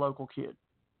that was a local kid.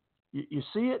 You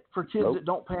see it for kids that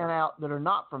don't pan out that are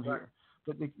not from here.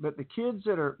 But the kids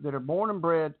that are born and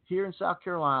bred here in South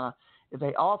Carolina, if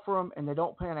they offer them and they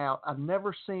don't pan out, I've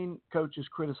never seen coaches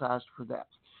criticized for that.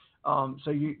 So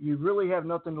you really have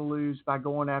nothing to lose by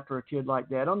going after a kid like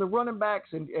that. On the running backs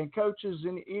and coaches,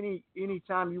 any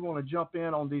time you want to jump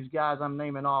in on these guys I'm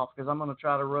naming off, because I'm going to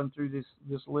try to run through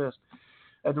this list.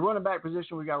 At the running back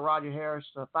position, we got Roger Harris,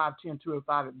 5'10",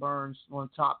 205 at Burns, one of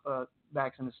the top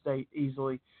backs in the state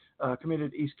easily,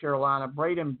 committed to East Carolina.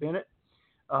 Braden Bennett,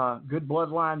 good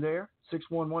bloodline there, 6'1",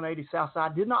 180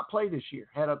 Southside. Did not play this year.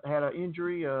 Had an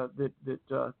injury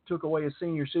that took away his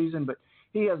senior season, but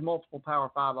he has multiple Power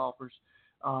 5 offers,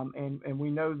 and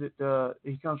we know that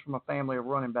he comes from a family of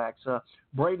running backs.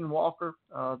 Braden Walker,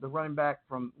 the running back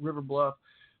from River Bluff,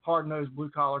 hard-nosed,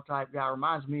 blue-collar type guy,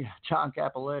 reminds me of John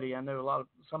Capoletti. I know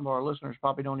some of our listeners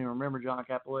probably don't even remember John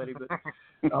Capoletti, but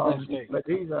but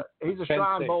he's a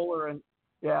Shrine Bowler, and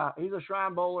he's a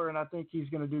Shrine Bowler, and I think he's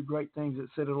going to do great things at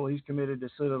Citadel. He's committed to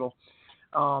Citadel.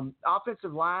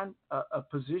 Offensive line, a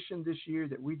position this year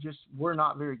that we're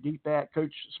not very deep at.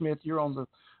 Coach Smith, you're on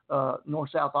the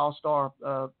North-South All-Star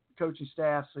coaching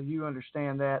staff, so you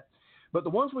understand that. But the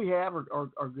ones we have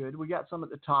are good. We got some at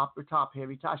the top. They're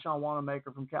top-heavy. Tyshawn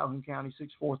Wanamaker from Calhoun County,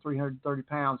 6'4", 330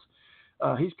 pounds.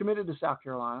 He's committed to South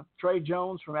Carolina. Trey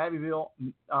Jones from Abbeville,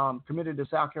 committed to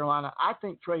South Carolina. I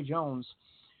think Trey Jones,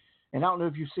 and I don't know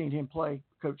if you've seen him play,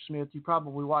 Coach Smith. You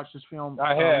probably watched this film.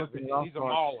 I have. He's a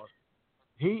mauler.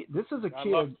 This is a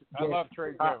kid. I love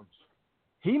Trey Jones.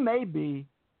 He may be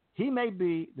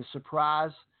the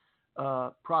surprise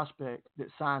prospect that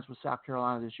signs with South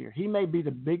Carolina this year. He may be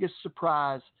the biggest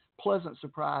pleasant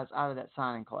surprise out of that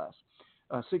signing class.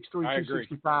 6'3",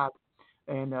 265,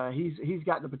 and he's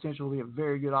got the potential to be a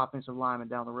very good offensive lineman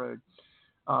down the road.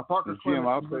 Parker Jim,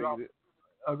 I'll tell you this.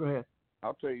 Oh, go ahead.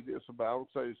 I'll say this about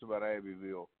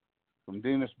Abbeville. From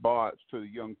Dennis Botts to the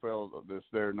young fellow that's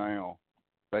there now,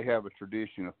 they have a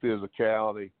tradition of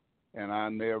physicality, and I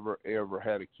never, ever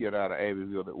had a kid out of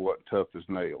Abbeville that wasn't tough as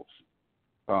nails.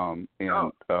 I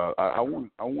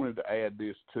wanted to add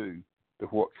this, too, to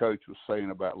what Coach was saying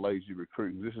about lazy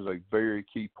recruiting. This is a very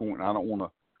key point, and I don't want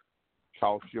to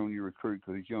toss you on your recruit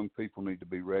because these young people need to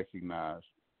be recognized.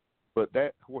 But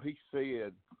what he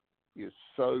said is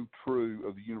so true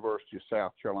of the University of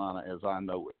South Carolina as I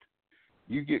know it.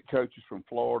 You get coaches from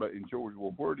Florida and Georgia.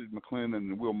 Well, where did McClendon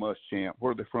and Will Muschamp,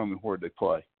 where are they from and where did they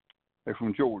play? They're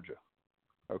from Georgia.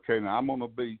 Okay, now I'm going to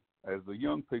be, as the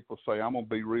young people say, I'm going to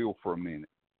be real for a minute.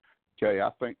 Okay, I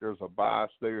think there's a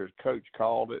bias there. As Coach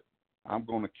called it, I'm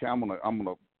gonna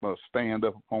stand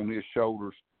up upon his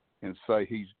shoulders and say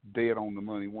he's dead on the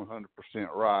money, 100%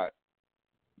 right.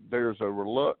 There's a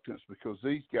reluctance because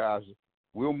these guys,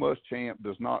 Will Muschamp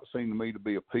does not seem to me to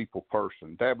be a people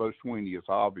person. Dabo Swinney is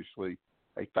obviously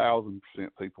 1,000%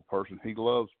 people person. He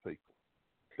loves people.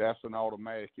 That's an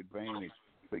automatic advantage.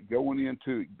 But going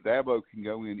into it, Dabo can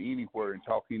go in anywhere and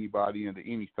talk anybody into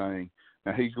anything.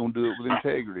 Now, he's going to do it with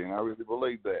integrity, and I really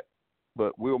believe that.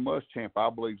 But Will Muschamp, I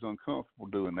believe, is uncomfortable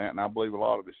doing that, and I believe a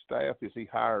lot of his staff is he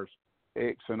hires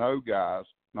X and O guys,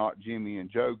 not Jimmy and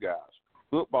Joe guys.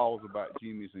 Football is about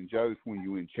Jimmys and Joes when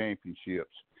you win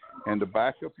championships. And to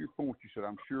back up your point, you said,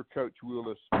 I'm sure Coach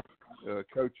Willis,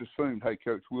 Coach assumed, hey,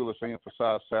 Coach Willis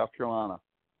emphasized South Carolina.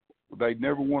 They'd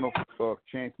never won a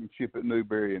championship at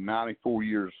Newberry in 94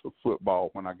 years of football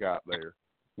when I got there.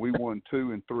 We won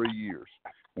 2 in 3 years.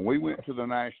 When we went to the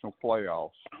national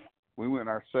playoffs, we went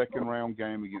our second-round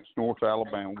game against North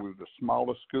Alabama. We were the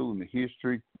smallest school in the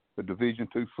history of Division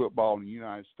II football in the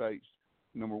United States.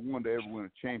 Number one, to ever win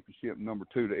a championship. Number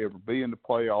two, to ever be in the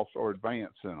playoffs or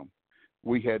advance in them.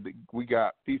 We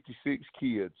got 56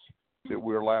 kids that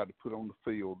we're allowed to put on the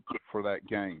field for that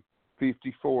game.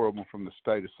 54 of them from the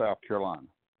state of South Carolina.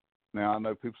 Now, I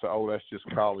know people say, oh, that's just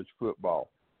college football.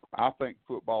 I think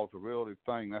football is a relative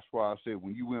thing. That's why I said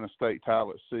when you win a state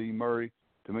title at C. Murray,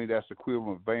 to me that's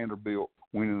equivalent of Vanderbilt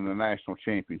winning the national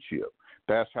championship.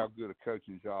 That's how good a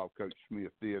coaching job Coach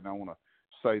Smith did, and I want to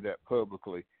say that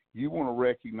publicly. You want to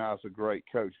recognize a great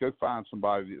coach, go find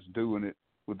somebody that's doing it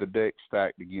with the deck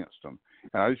stacked against them.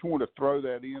 And I just wanted to throw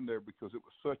that in there because it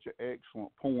was such an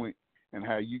excellent point and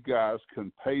how you guys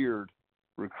compared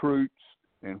recruits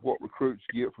and what recruits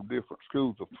get from different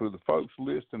schools. For the folks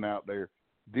listening out there,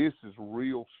 this is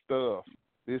real stuff.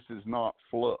 This is not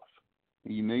fluff.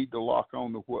 You need to lock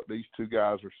on to what these two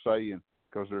guys are saying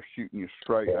because they're shooting you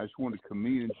straight. I just want to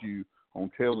commend you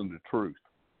on telling the truth.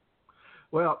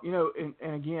 Well,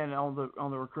 and again, on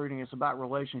the recruiting, it's about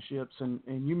relationships. And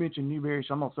you mentioned Newberry,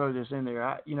 so I'm going to throw this in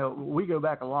there. We go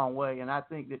back a long way, and I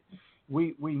think that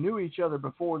we knew each other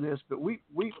before this, but we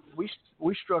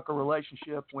struck a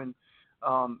relationship when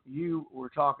you were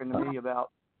talking to me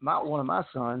about one of my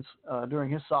sons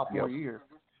during his sophomore year,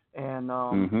 and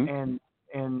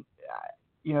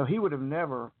he would have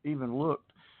never even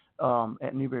looked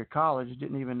at Newberry College,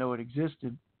 didn't even know it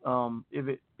existed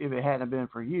if it hadn't been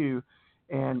for you.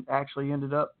 And actually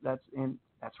ended up that's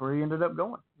where he ended up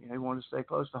going. He wanted to stay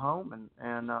close to home,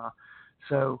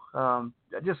 so I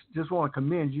just want to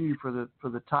commend you for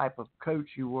the type of coach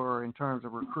you were in terms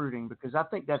of recruiting, because I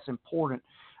think that's important.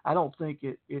 I don't think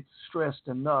it's stressed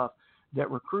enough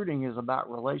that recruiting is about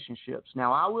relationships.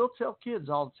 Now, I will tell kids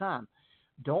all the time,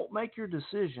 don't make your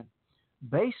decision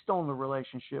based on the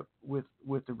relationship with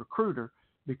the recruiter,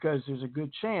 because there's a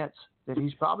good chance that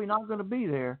he's probably not going to be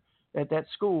there at that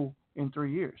school in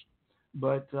 3 years.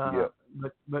 But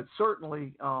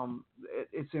certainly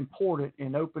it's important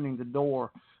in opening the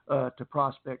door to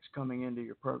prospects coming into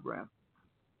your program.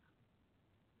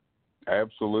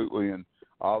 Absolutely. And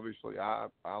obviously I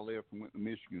left and went to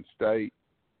Michigan State,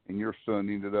 and your son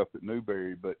ended up at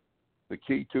Newberry. But the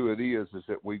key to it is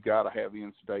that we've got to have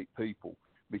in-state people,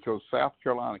 because South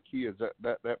Carolina kids,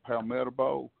 that Palmetto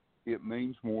Bowl, it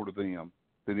means more to them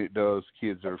than it does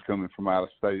kids that are coming from out of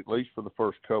state, at least for the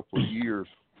first couple of years.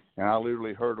 And I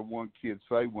literally heard of one kid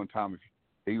say one time,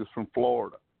 he was from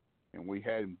Florida, and we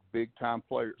had him big-time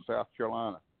player at South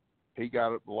Carolina. He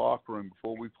got up the locker room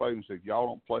before we played and said, y'all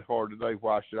don't play hard today.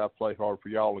 Why should I play hard for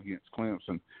y'all against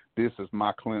Clemson? This is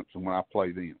my Clemson when I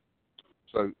play them.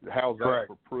 So how's that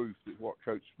for proof that what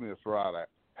Coach Smith's right at?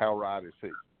 How right is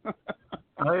he?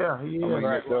 Oh, yeah, he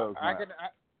is.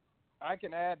 I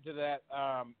can add to that.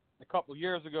 A couple of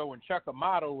years ago when Chuck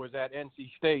Amato was at NC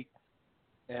State,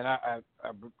 and I'm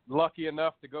lucky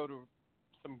enough to go to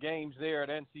some games there at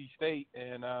NC State,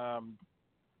 and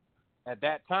at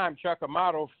that time Chuck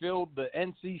Amato filled the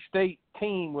NC State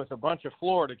team with a bunch of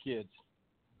Florida kids,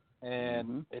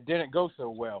 and it didn't go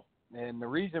so well. And the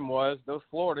reason was those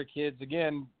Florida kids,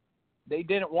 again, they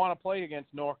didn't want to play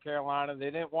against North Carolina.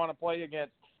 They didn't want to play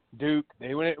against Duke. They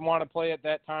didn't want to play at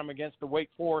that time against the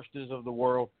Wake Foresters of the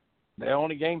world. The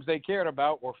only games they cared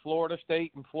about were Florida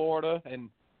State and Florida, and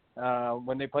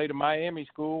when they played a Miami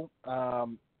school,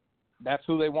 that's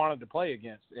who they wanted to play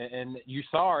against. And you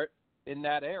saw it in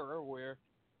that era where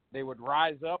they would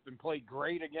rise up and play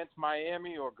great against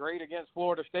Miami or great against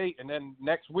Florida State, and then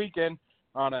next weekend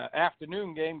on an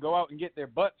afternoon game go out and get their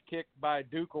butts kicked by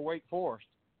Duke or Wake Forest.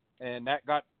 And that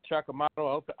got Chuck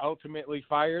Amato ultimately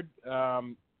fired.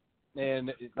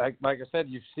 And like I said,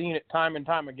 you've seen it time and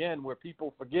time again where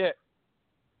people forget,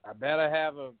 I better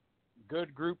have a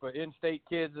good group of in-state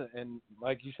kids, and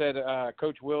like you said,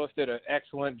 Coach Willis did an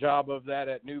excellent job of that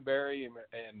at Newberry,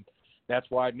 and that's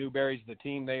why Newberry's the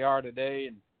team they are today,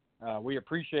 and we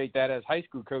appreciate that as high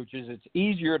school coaches. It's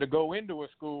easier to go into a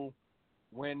school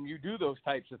when you do those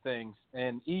types of things,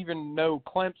 and even though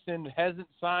Clemson hasn't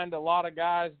signed a lot of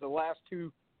guys the last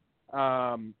two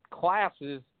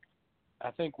classes,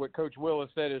 I think what Coach Willis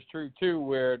said is true too,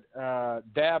 where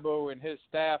Dabo and his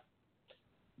staff,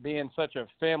 being such a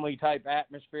family-type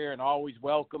atmosphere and always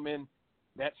welcoming,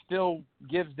 that still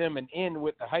gives them an in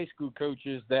with the high school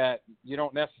coaches that you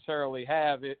don't necessarily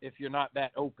have if you're not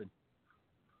that open.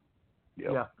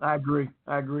 Yep. Yeah, I agree.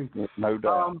 No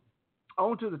doubt.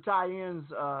 On to the tight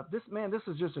ends. This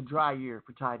is just a dry year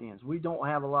for tight ends. We don't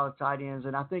have a lot of tight ends,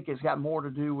 and I think it's got more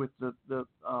to do with the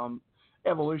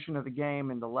evolution of the game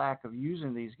and the lack of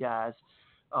using these guys.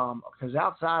 Because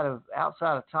outside of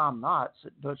Tom Knotts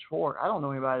at Dutch Fork, I don't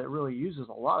know anybody that really uses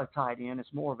a lot of tight end.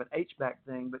 It's more of an H-back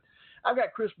thing. But I've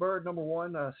got Chris Bird, number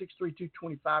one, 6'3",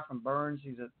 225 from Burns.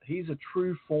 He's a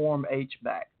true form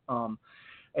H-back.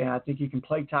 And I think he can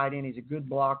play tight end. He's a good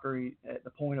blocker at the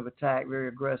point of attack, very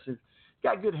aggressive. He's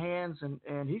got good hands,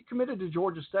 and he's committed to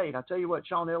Georgia State. I tell you what,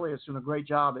 Sean Elliott's doing a great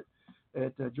job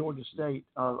at Georgia State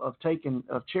of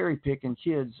cherry picking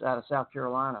kids out of South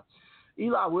Carolina.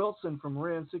 Eli Wilson from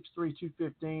Wren, 6'3",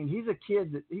 215. He's a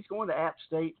kid that he's going to App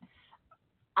State.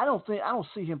 I don't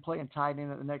see him playing tight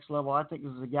end at the next level. I think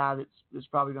this is a guy that's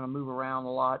probably going to move around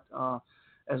a lot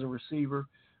as a receiver.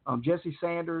 Jesse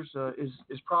Sanders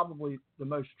is probably the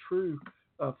most true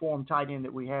form tight end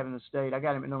that we have in the state. I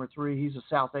got him at number 3. He's a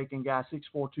South Aiken guy, 6'4",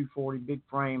 240, big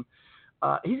frame.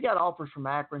 He's got offers from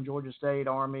Akron, Georgia State,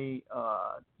 Army,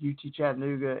 UT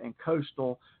Chattanooga, and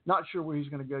Coastal. Not sure where he's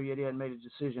going to go yet. He hasn't made a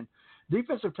decision.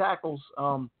 Defensive tackles,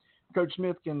 Coach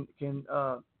Smith can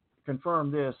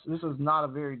confirm this. This is not a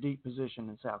very deep position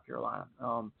in South Carolina.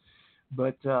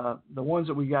 But the ones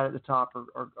that we got at the top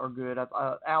are good.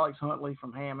 Alex Huntley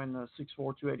from Hammond, 6'4",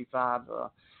 285,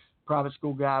 private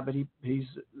school guy, but he's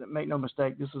make no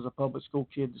mistake, this is a public school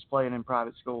kid that's playing in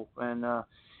private school, and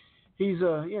he's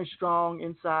strong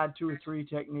inside 2 or 3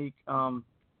 technique.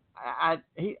 I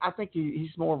think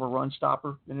he's more of a run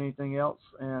stopper than anything else,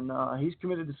 and he's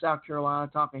committed to South Carolina.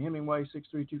 Tonka Hemingway,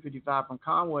 6'3", 255 from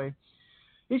Conway.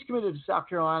 He's committed to South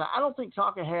Carolina. I don't think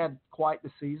Tonka had quite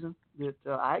the season that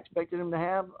I expected him to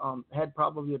have. Had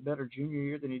probably a better junior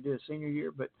year than he did senior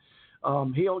year, but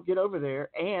he'll get over there.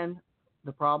 And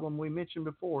the problem we mentioned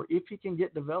before, if he can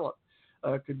get developed,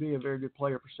 could be a very good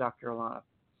player for South Carolina.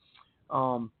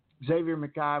 Xavier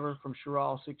McIver from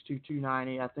Sherrall, 6'2",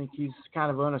 290. I think he's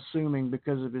kind of unassuming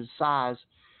because of his size,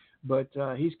 but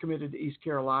he's committed to East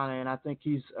Carolina, and I think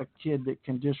he's a kid that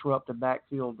can disrupt the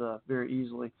backfield very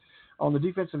easily. On the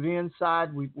defensive end side,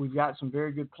 we've got some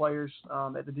very good players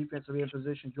at the defensive end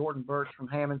position. Jordan Birch from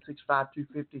Hammond, 6'5",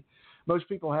 250. Most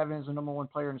people have him as the number 1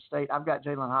 player in the state. I've got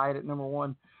Jalen Hyatt at number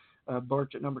 1,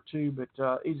 Birch at number 2,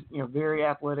 but he's very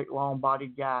athletic,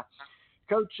 long-bodied guy.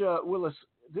 Coach Willis,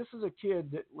 this is a kid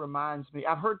that reminds me.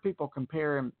 I've heard people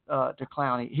compare him to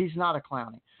Clowney. He's not a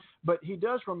Clowney, but he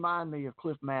does remind me of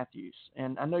Cliff Matthews.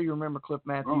 And I know you remember Cliff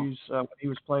Matthews when he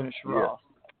was playing at Sherrall.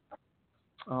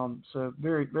 Yeah. So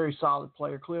very, very solid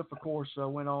player. Cliff, of course,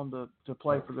 went on to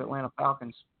play for the Atlanta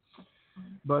Falcons.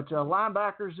 But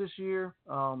linebackers this year,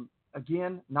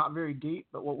 again, not very deep,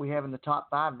 but what we have in the top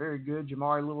 5, very good.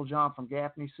 Jamari Littlejohn from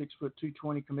Gaffney, 6',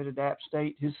 220, committed to App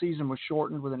State. His season was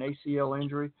shortened with an ACL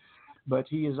injury, but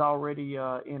he is already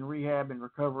in rehab and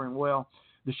recovering well.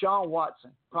 Deshaun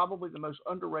Watson, probably the most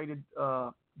underrated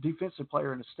defensive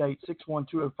player in the state, 6'1",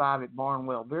 205 at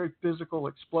Barnwell. Very physical,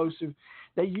 explosive.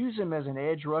 They use him as an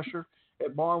edge rusher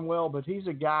at Barnwell, but he's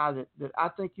a guy that I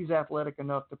think he's athletic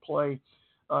enough to play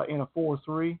in a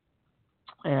 4-3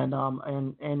 and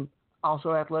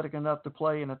also athletic enough to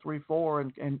play in a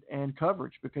 3-4 and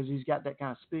coverage because he's got that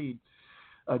kind of speed.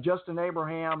 Justin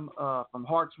Abraham from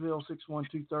Hartsville,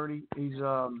 6'1", 230. He's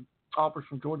offers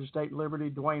from Georgia State Liberty.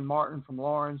 Dwayne Martin from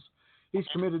Lawrence. He's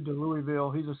committed to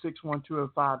Louisville. He's a 6'1",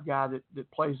 205 guy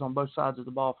that plays on both sides of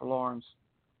the ball for Lawrence.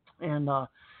 And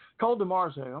Cole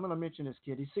DeMarzo, I'm going to mention this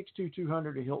kid. He's 6'2",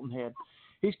 200 at Hilton Head.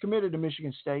 He's committed to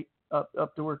Michigan State,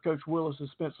 up to where Coach Willis has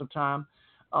spent some time.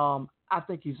 I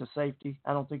think he's a safety.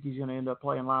 I don't think he's going to end up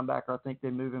playing linebacker. I think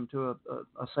they move him to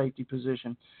a safety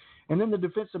position. And then the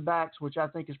defensive backs, which I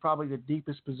think is probably the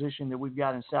deepest position that we've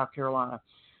got in South Carolina.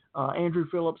 Andrew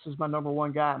Phillips is my number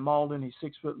 1 guy at Malden. He's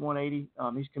 6', 180.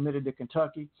 He's committed to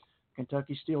Kentucky.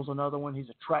 Kentucky steals another one. He's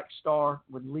a track star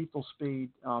with lethal speed,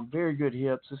 very good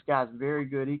hips. This guy's very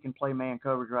good. He can play man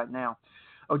coverage right now.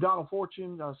 O'Donnell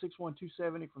Fortune, 6'1",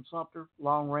 270 from Sumter,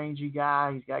 long, rangy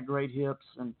guy. He's got great hips,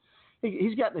 and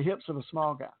he's got the hips of a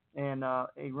small guy, and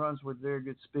he runs with very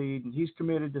good speed, and he's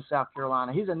committed to South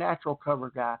Carolina. He's a natural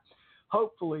cover guy.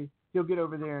 Hopefully, he'll get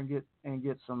over there and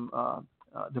get some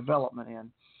development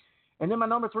in. And then my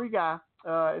number 3 guy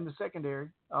in the secondary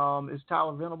is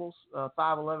Tyler Venables,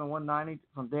 5'11", 190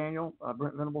 from Daniel,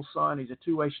 Brent Venables' son. He's a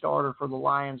two-way starter for the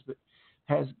Lions, but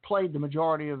has played the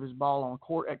majority of his ball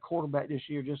at quarterback this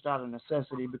year just out of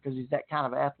necessity because he's that kind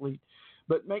of athlete.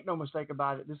 But make no mistake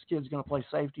about it, this kid's going to play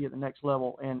safety at the next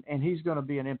level, and he's going to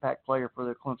be an impact player for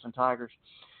the Clemson Tigers.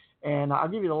 And I'll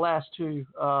give you the last 2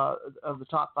 of the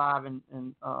top 5 in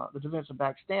the defensive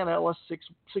back. Stan Ellis, 6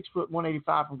 foot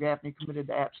 185 from Gaffney, committed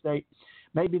to App State.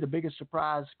 Maybe the biggest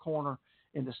surprise corner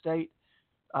in the state.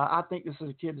 I think this is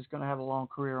a kid that's going to have a long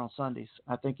career on Sundays.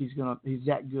 I think he's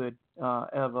that good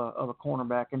of a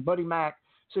cornerback. And Buddy Mack,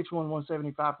 6'1",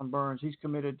 175 from Burns. He's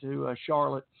committed to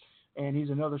Charlotte, and he's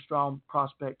another strong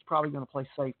prospect. Probably going to play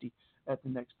safety at the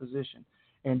next position.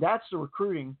 And that's the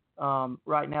recruiting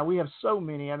right now. We have so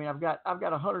many. I mean, I've got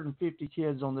 150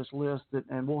 kids on this list,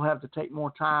 and we'll have to take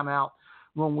more time out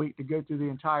one week to go through the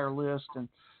entire list. And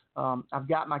I've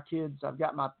got my kids. I've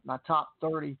got my top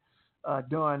 30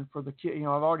 done for the kid.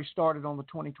 I've already started on the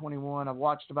 2021. I've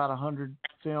watched about 100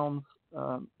 films,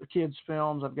 kids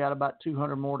films. I've got about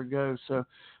 200 more to go. So,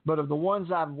 but of the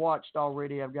ones I've watched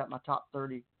already, I've got my top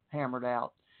 30 hammered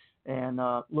out, and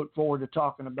look forward to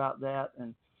talking about that.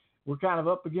 And we're kind of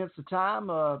up against the time.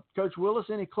 Coach Willis,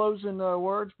 any closing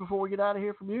words before we get out of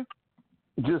here from you?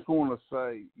 Just want to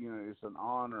say, it's an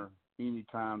honor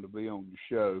anytime to be on your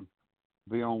show.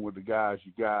 Be on with the guys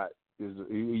you got is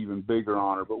an even bigger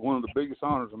honor. But one of the biggest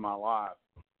honors of my life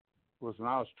was when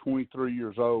I was 23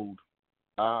 years old.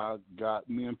 I got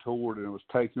mentored and was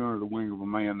taken under the wing of a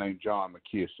man named John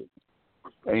McKissick.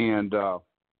 And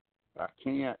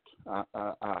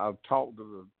I've talked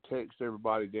to text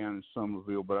everybody down in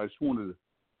Summerville, but I just wanted to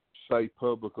say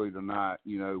publicly tonight,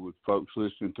 with folks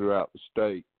listening throughout the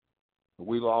state,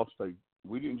 we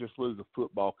didn't just lose a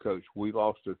football coach. We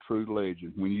lost a true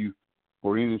legend. When you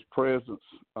were in his presence,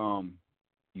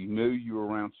 you knew you were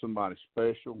around somebody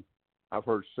special. I've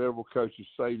heard several coaches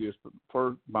say this,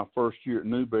 but my first year at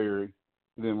Newberry,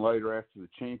 and then later after the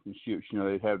championships,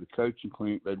 they'd have the coaching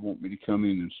clinic. They'd want me to come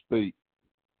in and speak.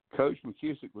 Coach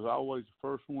McKissick was always the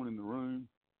first one in the room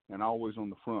and always on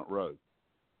the front row.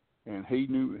 And he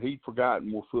knew he'd forgotten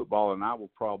more football than I will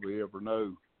probably ever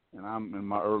know, and I'm in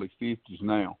my early 50s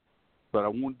now. But I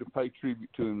wanted to pay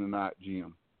tribute to him tonight,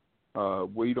 Jim.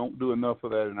 We don't do enough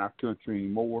of that in our country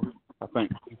anymore. I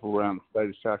think people around the state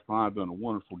of South Carolina have done a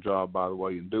wonderful job, by the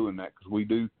way, in doing that, because we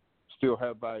do still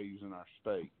have values in our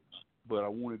state. But I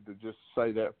wanted to just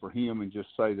say that for him and just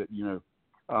say that,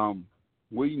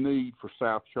 we need for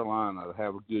South Carolina to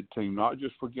have a good team, not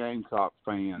just for Gamecock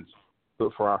fans,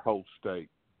 but for our whole state.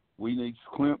 We need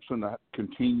Clemson to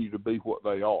continue to be what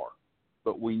they are,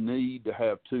 but we need to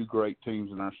have 2 great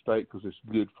teams in our state because it's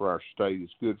good for our state.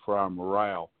 It's good for our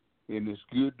morale, and it's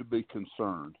good to be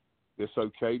concerned. It's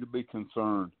okay to be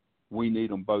concerned. We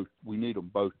need them both. We need them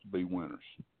both to be winners.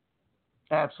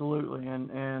 Absolutely,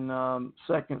 and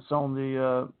seconds on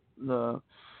the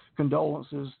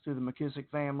condolences to the McKissick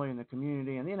family and the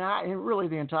community, and really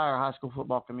the entire high school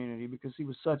football community, because he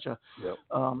was such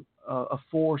a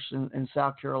force in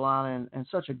South Carolina and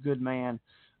such a good man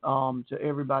to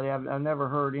everybody. I've never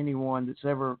heard anyone that's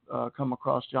ever come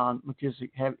across John McKissick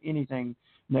have anything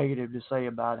negative to say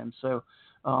about him. So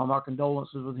our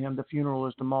condolences with him. The funeral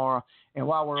is tomorrow. And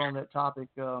while we're on that topic,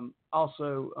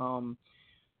 also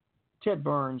Ted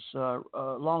Burns, a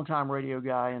longtime radio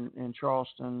guy in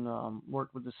Charleston,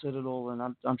 worked with the Citadel, and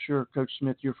I'm sure, Coach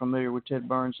Smith, you're familiar with Ted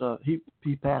Burns.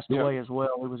 He passed away as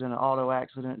well. He was in an auto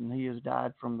accident, and he has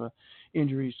died from the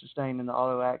injuries sustained in the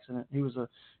auto accident. He was a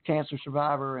cancer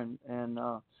survivor, and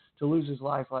to lose his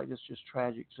life like this is just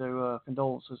tragic. So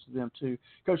condolences to them, too.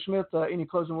 Coach Smith, any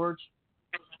closing words?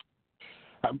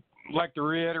 I'd like to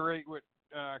reiterate what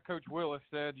Coach Willis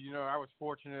said. I was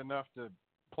fortunate enough to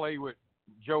play with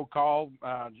Joe Call,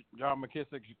 John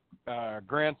McKissick's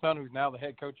grandson, who's now the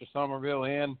head coach of Summerville,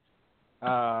 and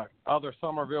other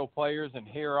Summerville players, and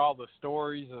hear all the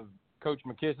stories of Coach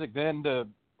McKissick. Then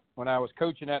when I was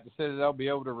coaching at the Citadel, be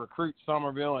able to recruit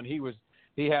Summerville, and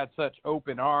he had such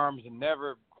open arms and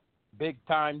never big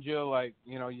time Joe like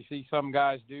you see some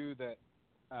guys do that.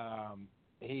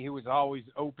 He was always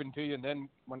open to you. And then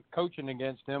when coaching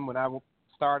against him, when I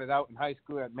started out in high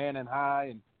school at Manning High,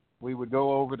 and we would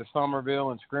go over to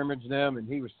Summerville and scrimmage them, and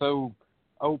he was so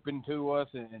open to us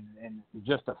and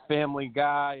just a family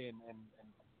guy. And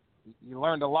you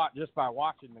learned a lot just by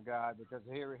watching the guy, because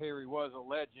here he was a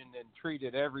legend and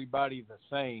treated everybody the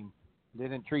same.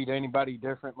 didn't treat anybody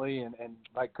differently. And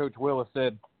like Coach Willis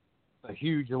said, a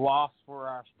huge loss for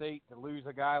our state to lose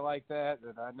a guy like that.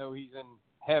 And I know he's in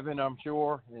heaven, I'm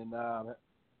sure. And I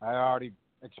already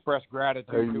expressed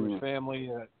gratitude to his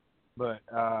family.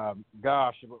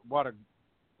 Gosh, what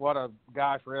a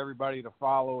guy for everybody to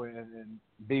follow and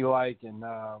be like. And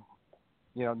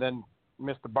then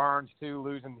Mr. Barnes too,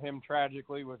 losing him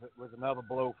tragically was another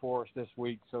blow for us this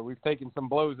week. So we've taken some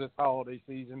blows this holiday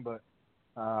season, but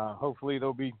hopefully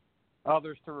there'll be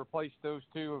others to replace those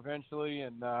two eventually.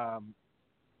 And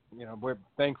we're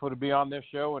thankful to be on this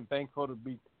show and thankful to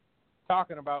be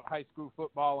talking about high school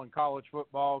football and college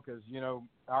football because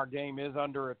our game is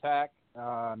under attack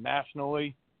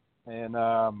nationally, and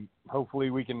hopefully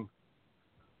we can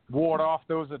ward off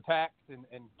those attacks and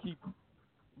keep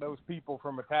those people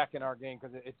from attacking our game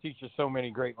because it teaches so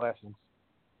many great lessons.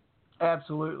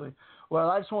 Absolutely. Well,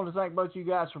 I just wanted to thank both you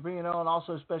guys for being on.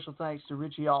 Also, special thanks to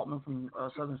Richie Altman from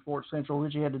Southern Sports Central.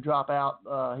 Richie had to drop out.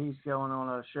 He's going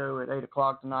on a show at 8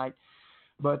 o'clock tonight.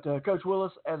 But, Coach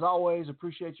Willis, as always,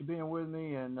 appreciate you being with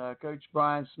me. And, Coach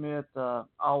Brian Smith,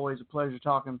 always a pleasure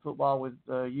talking football with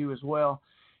you as well.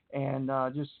 And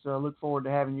just look forward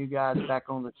to having you guys back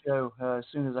on the show as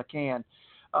soon as I can.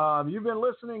 You've been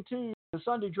listening to the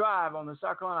Sunday Drive on the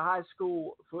South Carolina High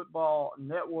School Football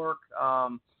Network.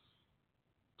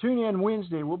 Tune in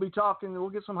Wednesday. We'll get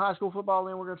some high school football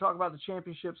in. We're going to talk about the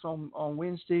championships on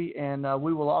Wednesday, and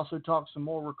we will also talk some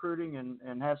more recruiting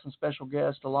and have some special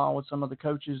guests along with some of the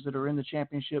coaches that are in the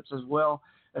championships as well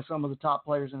as some of the top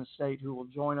players in the state who will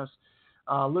join us.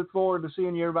 Look forward to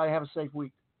seeing you. Everybody have a safe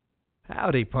week.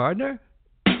 Howdy, partner.